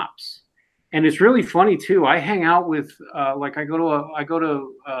stops, and it's really funny too. I hang out with like I go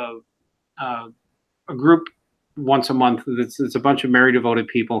to a group once a month. It's a bunch of Mary devoted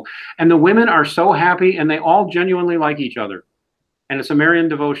people, and the women are so happy, and they all genuinely like each other, and it's a Marian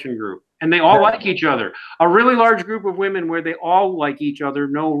devotion group, and they all like each other. A really large group of women where they all like each other.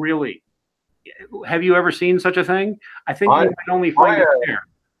 No, really. Have you ever seen such a thing? I think you can only find it there.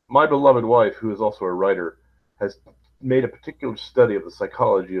 My beloved wife, who is also a writer, has made a particular study of the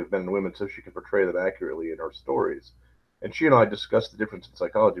psychology of men and women so she can portray them accurately in her stories. And she and I discuss the difference in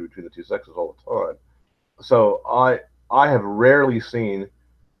psychology between the two sexes all the time. So I have rarely seen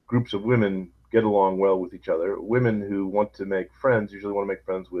groups of women get along well with each other. Women who want to make friends usually want to make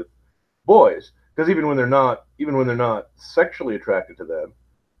friends with boys, because even when they're not sexually attracted to them,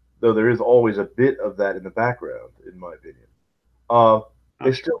 though there is always a bit of that in the background, in my opinion,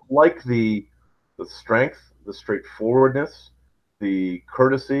 they still like the strength, the straightforwardness, the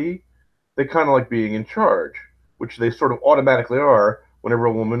courtesy. They kind of like being in charge, which they sort of automatically are whenever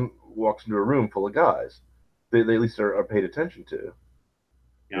a woman walks into a room full of guys. They at least are paid attention to.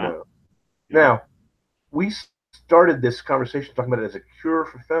 Yeah. You know? Now, we started this conversation talking about it as a cure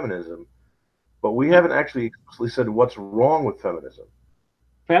for feminism, but we haven't actually explicitly said what's wrong with feminism.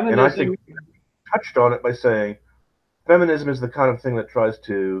 And I think we touched on it by saying feminism is the kind of thing that tries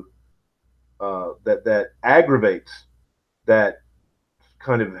to that aggravates that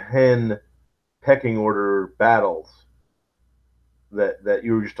kind of hen pecking order battles that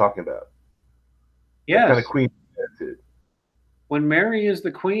you were just talking about. Yes. That kind of queen attitude. When Mary is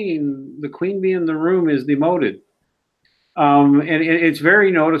the queen bee in the room is demoted. And it's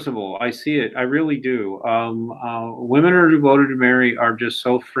very noticeable. I see it. I really do. Women are devoted to Mary are just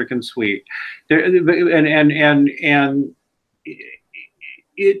so freaking sweet. And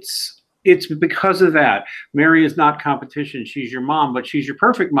it's because of that. Mary is not competition. She's your mom, but she's your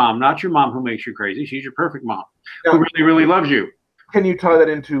perfect mom, not your mom who makes you crazy. She's your perfect mom who really, really loves you. Can you tie that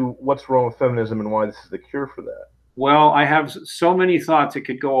into what's wrong with feminism and why this is the cure for that? Well, I have so many thoughts. It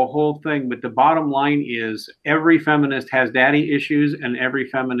could go a whole thing, but the bottom line is every feminist has daddy issues, and every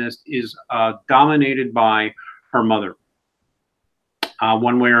feminist is dominated by her mother,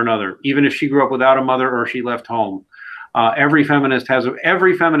 one way or another. Even if she grew up without a mother or she left home, every feminist has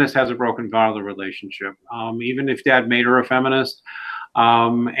a broken father relationship. Even if dad made her a feminist,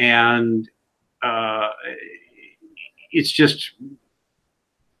 and it's just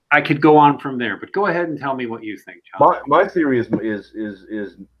I could go on from there, but go ahead and tell me what you think, John. My theory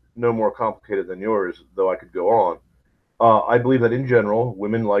is no more complicated than yours, though I could go on. I believe that in general,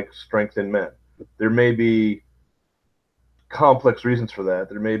 women like strength in men. There may be complex reasons for that.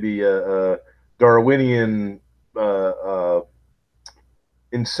 There may be a Darwinian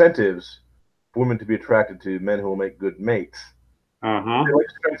incentives for women to be attracted to men who will make good mates. Uh-huh. They like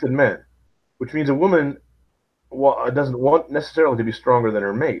strength in men, which means a woman doesn't want necessarily to be stronger than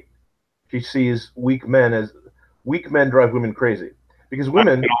her mate. She sees weak men drive women crazy because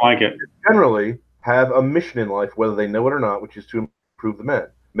women I don't like it. generally have a mission in life, whether they know it or not, which is to improve the men.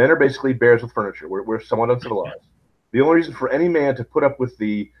 Men are basically bears with furniture. We're somewhat uncivilized. The only reason for any man to put up with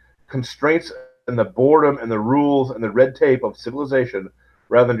the constraints and the boredom and the rules and the red tape of civilization,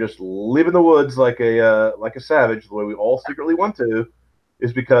 rather than just live in the woods like a savage, the way we all secretly want to,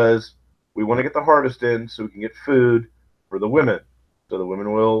 is because we want to get the harvest in so we can get food for the women, so the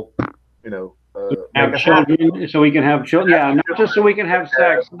women will, Have children so we can have children. Yeah, not just so we can have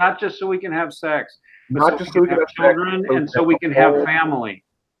sex, not just so we can have sex, but not just so we can have children and so we can have family.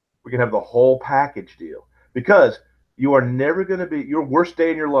 We can have the whole package deal because you are never going to be your worst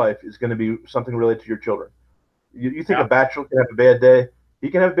day in your life is going to be something related to your children. You think a bachelor can have a bad day?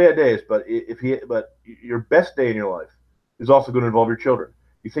 He can have bad days, but your best day in your life is also going to involve your children.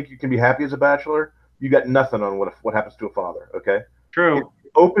 You think you can be happy as a bachelor? You got nothing on what happens to a father. Okay. True.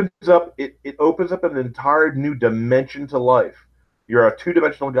 It opens up an entire new dimension to life. You're a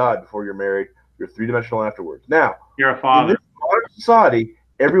two-dimensional guy before you're married. You're three-dimensional afterwards. Now, you're a father. In this modern society,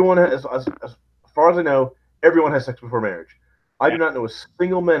 everyone has, as far as I know, everyone has sex before marriage. I do not know a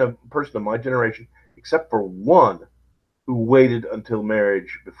single person of my generation, except for one, who waited until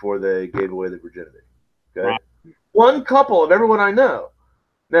marriage before they gave away their virginity. Okay, right. One couple of everyone I know.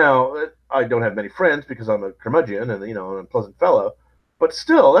 Now, I don't have many friends because I'm a curmudgeon and I'm a pleasant fellow, but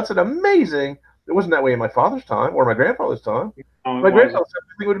still, that's an amazing. It wasn't that way in my father's time or my grandfather's time. My grandfather's time,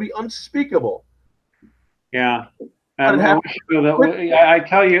 I think it would be unspeakable. Yeah. And I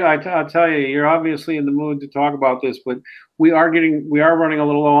tell you, I'll tell you, you're obviously in the mood to talk about this, but we are running a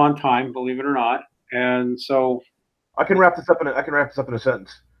little low on time, believe it or not. And so I can wrap this up in a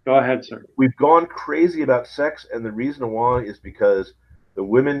sentence. Go ahead, sir. We've gone crazy about sex, and the reason why is because the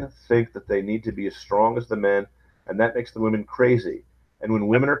women think that they need to be as strong as the men, and that makes the women crazy. And when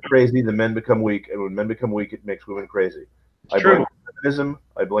women are crazy, the men become weak, and when men become weak, it makes women crazy. I blame feminism.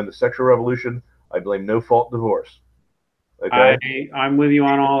 I blame the sexual revolution. I blame no-fault divorce. Okay? I'm with you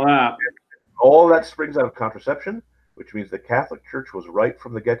on all that. All that springs out of contraception, which means the Catholic Church was right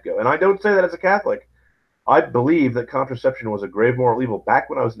from the get-go. And I don't say that as a Catholic. I believe that contraception was a grave moral evil. Back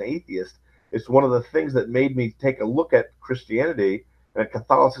when I was an atheist, it's one of the things that made me take a look at Christianity and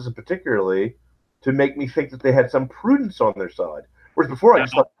Catholicism particularly to make me think that they had some prudence on their side. Whereas before, I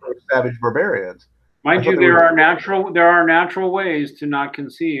just thought they were savage barbarians. Mind you, there are natural ways to not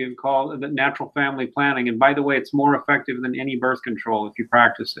conceive, called the natural family planning. And by the way, it's more effective than any birth control if you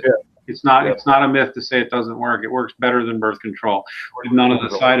practice it. Yeah. It's not a myth to say it doesn't work. It works better than birth control with none of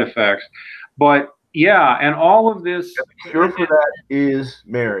the side effects. But yeah, and all of this. The cure for that is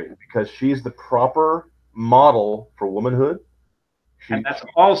Mary, because she's the proper model for womanhood. And that's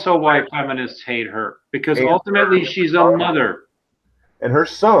also why feminists hate her, because ultimately she's a mother. And her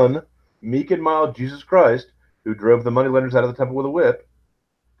son, meek and mild Jesus Christ, who drove the moneylenders out of the temple with a whip,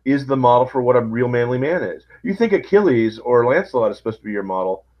 is the model for what a real manly man is. You think Achilles or Lancelot is supposed to be your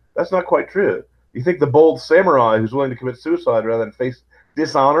model. That's not quite true. You think the bold samurai who's willing to commit suicide rather than face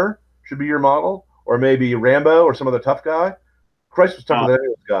dishonor should be your model? Or maybe Rambo or some other tough guy? Christ was tougher than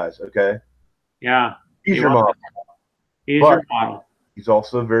any of those guys, okay? Yeah. He's your model. He's your model. He's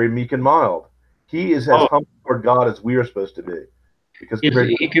also very meek and mild. He is as humble toward God as we are supposed to be. Because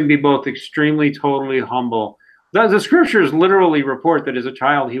he can be both extremely, totally humble. The scriptures literally report that as a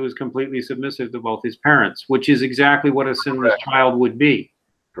child he was completely submissive to both his parents, which is exactly what a sinless child would be.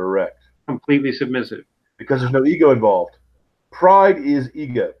 Correct. Completely submissive. Because there's no ego involved. Pride is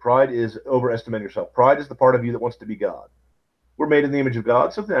ego. Pride is overestimating yourself. Pride is the part of you that wants to be God. We're made in the image of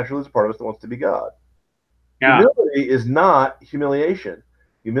God, so naturally there's a part of us that wants to be God. Yeah. Humility is not humiliation.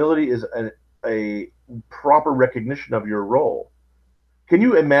 Humility is a proper recognition of your role. Can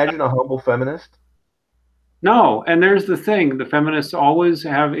you imagine a humble feminist? No, and there's the thing. The feminists always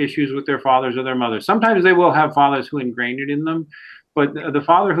have issues with their fathers or their mothers. Sometimes they will have fathers who ingrained it in them, but the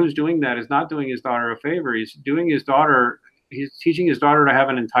father who's doing that is not doing his daughter a favor. He's teaching his daughter to have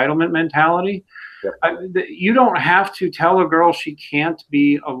an entitlement mentality. Yep. You don't have to tell a girl she can't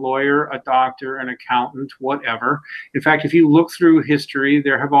be a lawyer, a doctor, an accountant, whatever. In fact, if you look through history,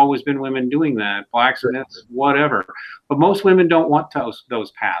 there have always been women doing that, blacksmiths, whatever. But most women don't want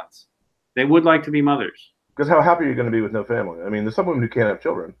those paths. They would like to be mothers. Because how happy are you going to be with no family? I mean, there's some women who can't have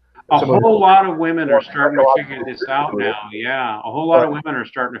children. A whole lot of women are starting to figure this out now. Yeah, a whole lot of women are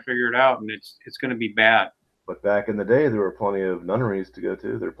starting to figure it out, and it's going to be bad. But back in the day, there were plenty of nunneries to go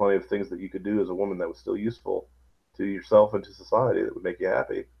to. There were plenty of things that you could do as a woman that was still useful to yourself and to society that would make you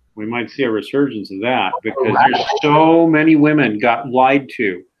happy. We might see a resurgence of that because there's so many women got lied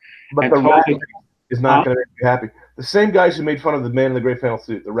to. But the rat race is not going to make you happy. The same guys who made fun of the man in the gray flannel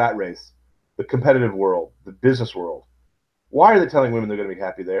suit, the rat race, the competitive world, the business world. Why are they telling women they're going to be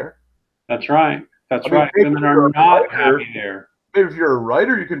happy there? That's right. That's right. Women are not happy there. Maybe if you're a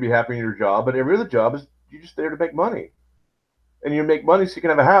writer, you can be happy in your job, but every other job is you're just there to make money. And you make money so you can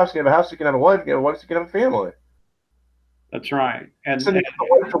have a house, you can have a house so you can have a wife, you can have a wife so you can have a family. That's right. And sending the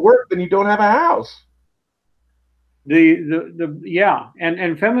wife to work, then you don't have a house. Yeah,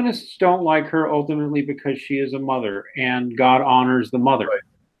 and feminists don't like her ultimately because she is a mother and God honors the mother. Right.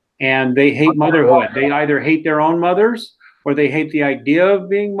 And they hate motherhood. They either hate their own mothers or they hate the idea of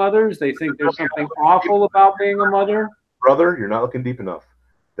being mothers. They think there's something awful about being a mother. Brother, you're not looking deep enough.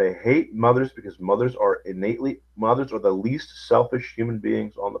 They hate mothers because mothers are the least selfish human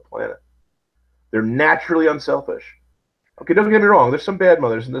beings on the planet. They're naturally unselfish. Okay, don't get me wrong. There's some bad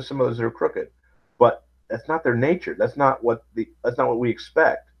mothers and there's some mothers that are crooked, but that's not their nature. That's not what we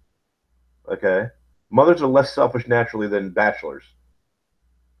expect. Okay, mothers are less selfish naturally than bachelors,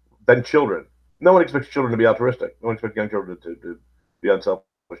 than children. No one expects children to be altruistic. No one expects young children to be unselfish.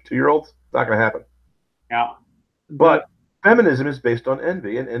 2-year-olds, it's not going to happen. Yeah, but feminism is based on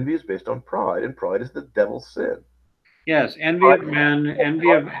envy, and envy is based on pride, and pride is the devil's sin. Yes, envy of men,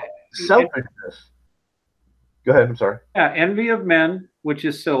 envy of selfishness. Go ahead. I'm sorry. Yeah, envy of men, which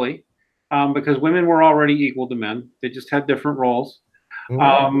is silly, because women were already equal to men. They just had different roles,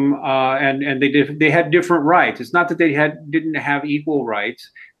 and they had different rights. It's not that they didn't have equal rights.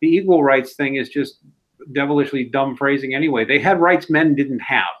 The equal rights thing is just devilishly dumb phrasing anyway. They had rights men didn't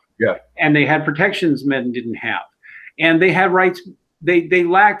have. Yeah, and they had protections men didn't have, and they had rights they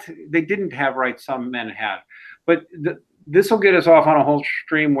didn't have rights some men had, but this will get us off on a whole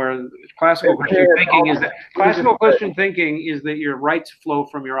stream where classical Christian thinking is that your rights flow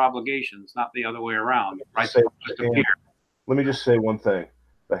from your obligations, not the other way around. Rights just appear. Let me just say one thing: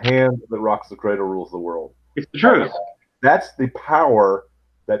 the hand that rocks the cradle rules the world. It's the truth. That's the power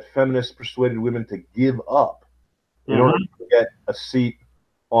that feminists persuaded women to give up in order to get a seat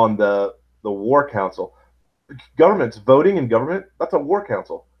on the war council. Governments, voting in government, that's a war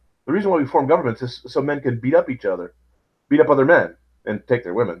council. The reason why we form governments is so men can beat up each other, beat up other men, and take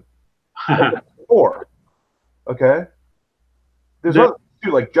their women. War. Okay? There's other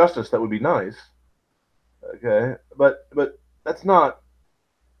too, like justice, that would be nice. Okay? But that's not.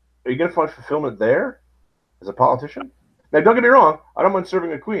 Are you going to find fulfillment there as a politician? Now, don't get me wrong. I don't mind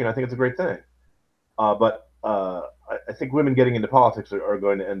serving a queen. I think it's a great thing. But I think women getting into politics are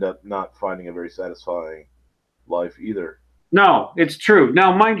going to end up not finding a very satisfying life either. No, it's true.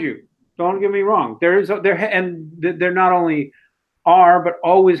 Now, mind you, don't get me wrong. There not only are, but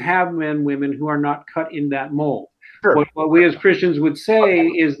always have been women who are not cut in that mold. Sure. What we as Christians would say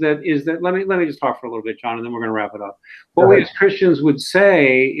is that let me just talk for a little bit, John, and then we're going to wrap it up. What we as Christians would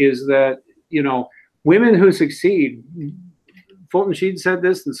say is that, you know, women who succeed, Fulton Sheen said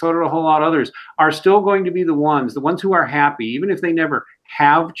this, and so did a whole lot of others, are still going to be the ones who are happy, even if they never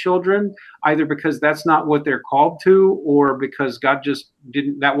have children, either because that's not what they're called to or because God just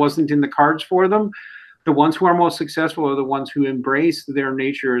that wasn't in the cards for them. The ones who are most successful are the ones who embrace their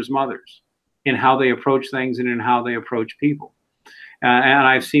nature as mothers in how they approach things and in how they approach people. And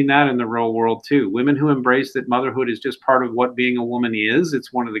I've seen that in the real world too. Women who embrace that motherhood is just part of what being a woman is.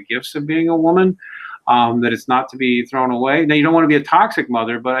 It's one of the gifts of being a woman, that it's not to be thrown away. Now, you don't want to be a toxic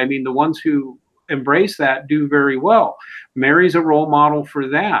mother, but I mean, the ones who embrace that do very well. Mary's a role model for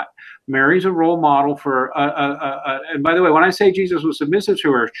that. Mary's a role model for, and by the way, when I say Jesus was submissive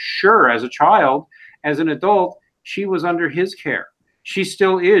to her, sure, as a child, as an adult, she was under his care. She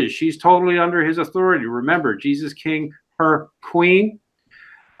still is. She's totally under his authority. Remember, Jesus King, her queen.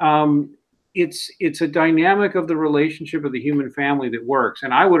 It's a dynamic of the relationship of the human family that works.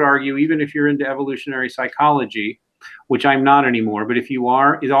 And I would argue, even if you're into evolutionary psychology, which I'm not anymore, but if you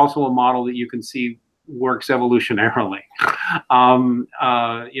are, it's also a model that you can see works evolutionarily.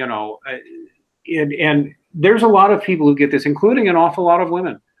 You know, and there's a lot of people who get this, including an awful lot of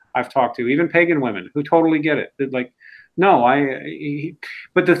women I've talked to, even pagan women, who totally get it. They're like, no,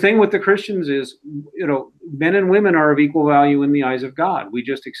 but the thing with the Christians is, you know, men and women are of equal value in the eyes of God. We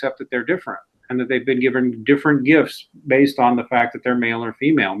just accept that they're different and that they've been given different gifts based on the fact that they're male or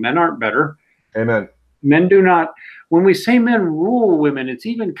female. Men aren't better. Amen. Men do not. When we say men rule women, it's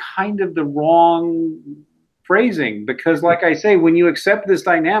even kind of the wrong phrasing, because like I say, when you accept this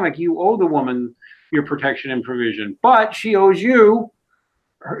dynamic, you owe the woman your protection and provision, but she owes you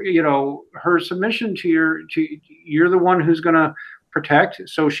her, you know, her submission to you're the one who's going to protect,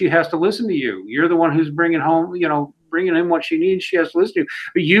 so she has to listen to you. You're the one who's bringing home, you know, bringing in what she needs. She has to listen to you.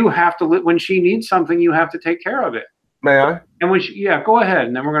 But you have to, when she needs something, you have to take care of it. May I? And when yeah, go ahead,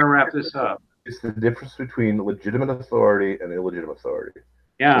 and then we're going to wrap this up. It's the difference between legitimate authority and illegitimate authority.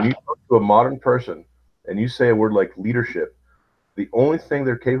 Yeah. When you talk to a modern person and you say a word like leadership, the only thing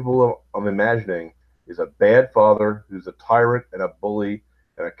they're capable of imagining is a bad father who's a tyrant and a bully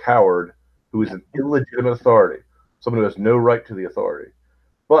and a coward who is an illegitimate authority, someone who has no right to the authority.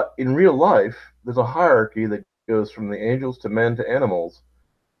 But in real life, there's a hierarchy that goes from the angels to men to animals,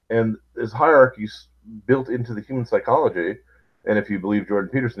 and there's hierarchies built into the human psychology, and if you believe Jordan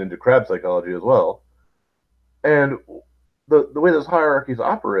Peterson, into crab psychology as well. And the way those hierarchies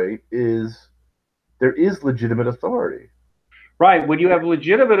operate is there is legitimate authority. Right. When you have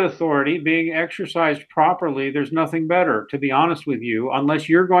legitimate authority being exercised properly, there's nothing better, to be honest with you. Unless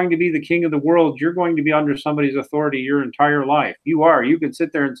you're going to be the king of the world, you're going to be under somebody's authority your entire life. You are. You can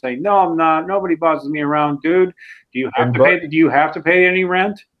sit there and say, no, I'm not. Nobody bosses me around, dude. Do you have to pay any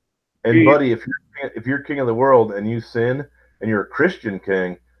rent? And buddy, if you're king of the world and you sin and you're a Christian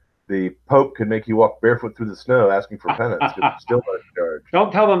king, the Pope can make you walk barefoot through the snow asking for penance. Still not in charge.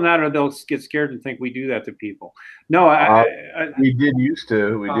 Don't tell them that, or they'll get scared and think we do that to people. No, we did used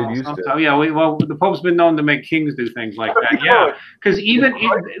to. We did used to. Yeah, well, the Pope's been known to make kings do things like that. Yeah, because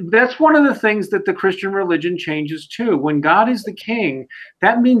that's one of the things that the Christian religion changes too. When God is the king,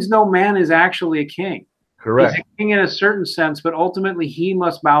 that means no man is actually a king. Correct. He's a king in a certain sense, but ultimately he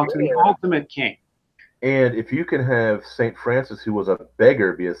must bow to the ultimate king. And if you can have St. Francis, who was a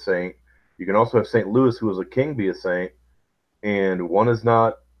beggar, be a saint, you can also have St. Louis, who was a king, be a saint, and one is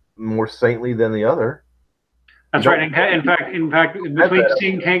not more saintly than the other. That's right. In fact,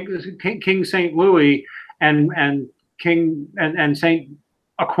 between King St. Louis and St.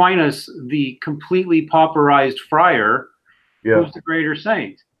 Aquinas, the completely pauperized friar, who's the greater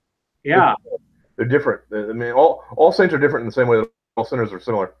saint? Yeah, they're different. I mean, all saints are different in the same way that all sinners are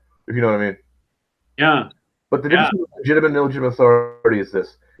similar, if you know what I mean. Yeah. But the difference between legitimate and illegitimate authority is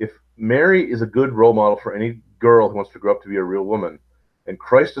this. If Mary is a good role model for any girl who wants to grow up to be a real woman, and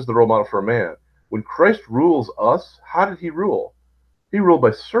Christ is the role model for a man, when Christ rules us, how did he rule? He ruled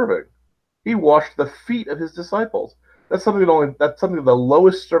by serving. He washed the feet of his disciples. That's something that the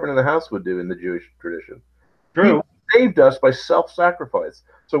lowest servant in the house would do in the Jewish tradition. True. He saved us by self-sacrifice.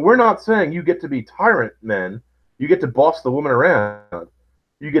 So we're not saying you get to be tyrant men, you get to boss the woman around.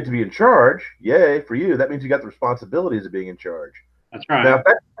 You get to be in charge. Yay for you. That means you got the responsibilities of being in charge. That's right. Now, if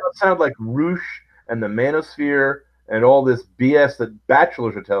that sounds like Roosh and the manosphere and all this BS that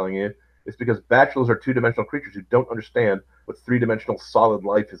bachelors are telling you, it's because bachelors are two-dimensional creatures who don't understand what three-dimensional solid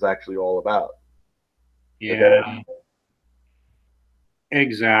life is actually all about. Yeah. Okay?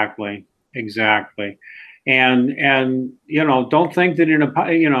 Exactly. And you know, don't think that in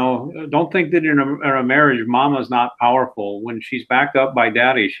a marriage, mama's not powerful. When she's backed up by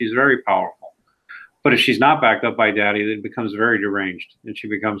daddy, she's very powerful. But if she's not backed up by daddy, then it becomes very deranged and she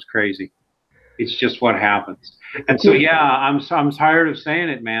becomes crazy. It's just what happens. And so, yeah, I'm tired of saying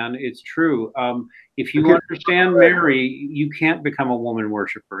it, man. It's true. If you understand Mary, you can't become a woman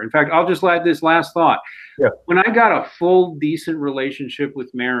worshiper. In fact, I'll just add this last thought. Yeah. When I got a full, decent relationship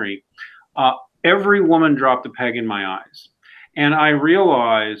with Mary, every woman dropped a peg in my eyes. And I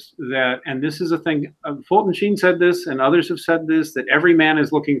realized that, and this is a thing, Fulton Sheen said this, and others have said this, that every man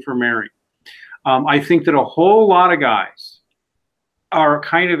is looking for Mary. I think that a whole lot of guys are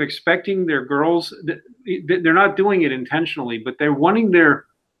kind of expecting their girls, they're not doing it intentionally, but they're wanting their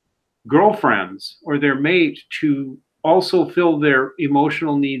girlfriends or their mate to also fill their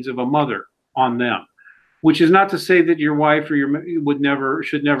emotional needs of a mother on them. Which is not to say that your wife or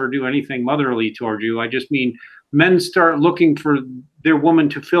should never do anything motherly toward you. I just mean men start looking for their woman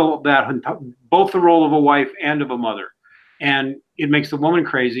to fill that, both the role of a wife and of a mother. And it makes the woman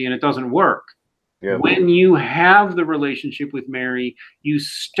crazy and it doesn't work. Yeah. When you have the relationship with Mary, you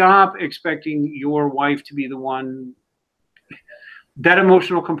stop expecting your wife to be the one that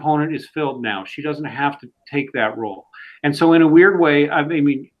emotional component is filled now. She doesn't have to take that role. And so in a weird way, I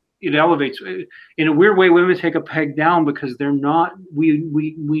mean, it elevates. In a weird way, women take a peg down because they're not, we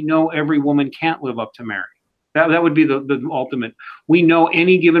know every woman can't live up to Mary. That would be the ultimate. We know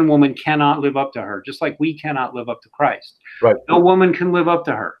any given woman cannot live up to her, just like we cannot live up to Christ. Right. No woman can live up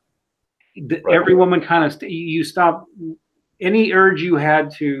to her. Right. Every woman kind of, you stop, any urge you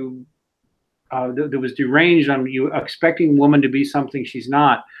had to, that was deranged on you expecting woman to be something she's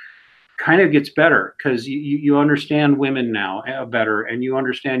not, kind of gets better because you understand women now better, and you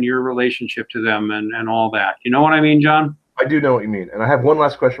understand your relationship to them and all that. You know what I mean, John? I do know what you mean. And I have one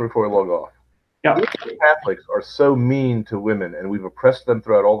last question before we log off. Yeah. Catholics are so mean to women, and we've oppressed them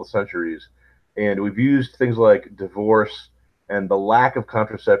throughout all the centuries, and we've used things like divorce and the lack of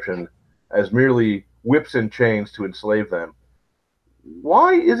contraception as merely whips and chains to enslave them.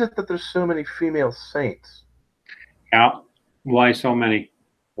 Why is it that there's so many female saints? Yeah. Why so many?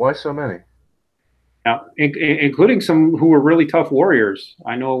 Why so many? Yeah, including some who were really tough warriors.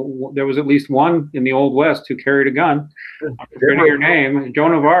 I know there was at least one in the Old West who carried a gun. I'm forgetting her name,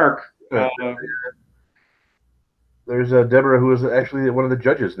 Joan of Arc. There's Deborah, who was actually one of the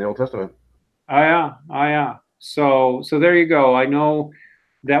judges in the Old Testament. Oh yeah. So there you go. I know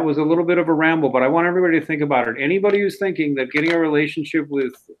that was a little bit of a ramble, but I want everybody to think about it. Anybody who's thinking that getting a relationship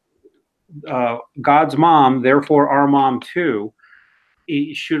with God's mom, therefore our mom too,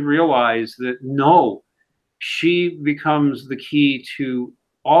 should realize that no, she becomes the key to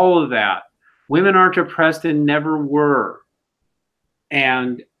all of that. Women aren't oppressed and never were,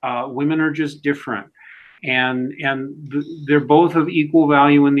 and women are just different, and they're both of equal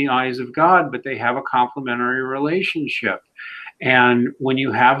value in the eyes of God, but they have a complementary relationship. And when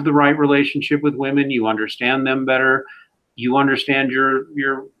you have the right relationship with women, you understand them better. You understand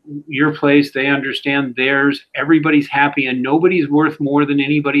your place. They understand theirs. Everybody's happy, and nobody's worth more than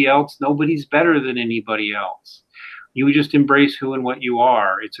anybody else. Nobody's better than anybody else. You just embrace who and what you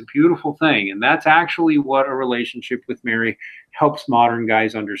are. It's a beautiful thing, and that's actually what a relationship with Mary helps modern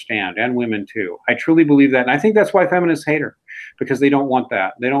guys understand, and women too. I truly believe that, and I think that's why feminists hate her, because they don't want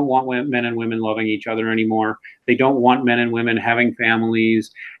that. They don't want men and women loving each other anymore. They don't want men and women having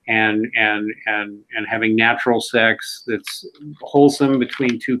families and having natural sex that's wholesome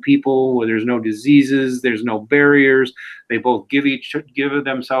between two people, where there's no diseases, there's no barriers. They both give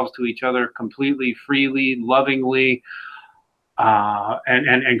themselves to each other completely, freely, lovingly,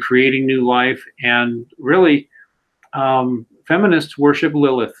 and creating new life. And really, feminists worship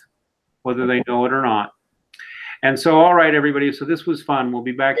Lilith, whether they know it or not. And so, all right, everybody. So this was fun. We'll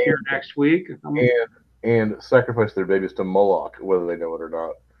be back here next week. And sacrifice their babies to Moloch, whether they know it or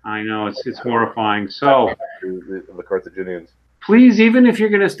not. I know, it's horrifying. So the Carthaginians. Please, even if you're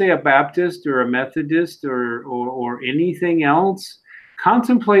going to stay a Baptist or a Methodist or anything else,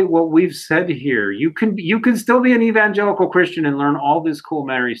 contemplate what we've said here. You can still be an evangelical Christian and learn all this cool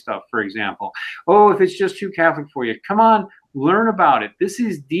Mary stuff, for example. Oh, if it's just too Catholic for you, come on, learn about it. This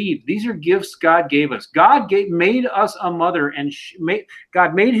is deep. These are gifts God gave us. God made us a mother, and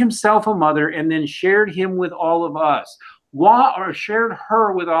God made himself a mother and then shared him with all of us. Shared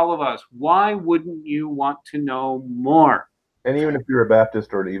her with all of us. Why wouldn't you want to know more? And even if you're a Baptist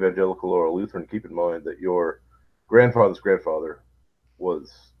or an evangelical or a Lutheran, keep in mind that your grandfather's grandfather was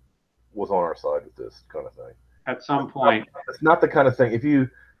on our side with this kind of thing. At some point. It's not the kind of thing, if you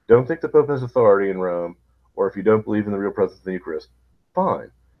don't think the Pope has authority in Rome, or if you don't believe in the real presence of the Eucharist, fine.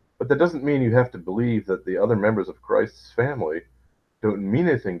 But that doesn't mean you have to believe that the other members of Christ's family don't mean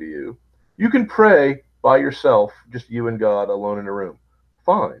anything to you. You can pray by yourself, just you and God alone in a room.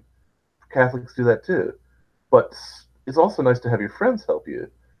 Fine. Catholics do that too. But it's also nice to have your friends help you.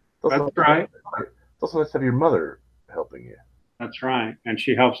 That's right. It's also nice to have your mother helping you. That's right. And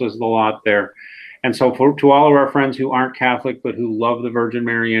she helps us a lot there. And so to all of our friends who aren't Catholic but who love the Virgin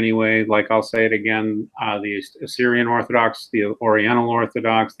Mary anyway, like I'll say it again, the Assyrian Orthodox, the Oriental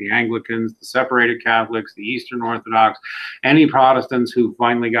Orthodox, the Anglicans, the Separated Catholics, the Eastern Orthodox, any Protestants who've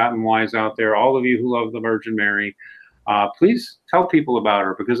finally gotten wise out there, all of you who love the Virgin Mary, please tell people about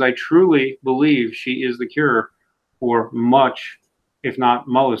her, because I truly believe she is the cure for much, if not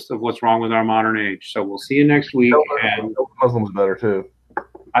most, of what's wrong with our modern age. So we'll see you next week. And Muslims better too.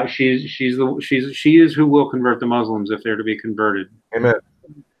 She is who will convert the Muslims if they're to be converted. Amen.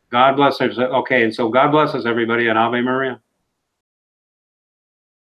 God bless us. Okay, and so God bless us, everybody, and Ave Maria.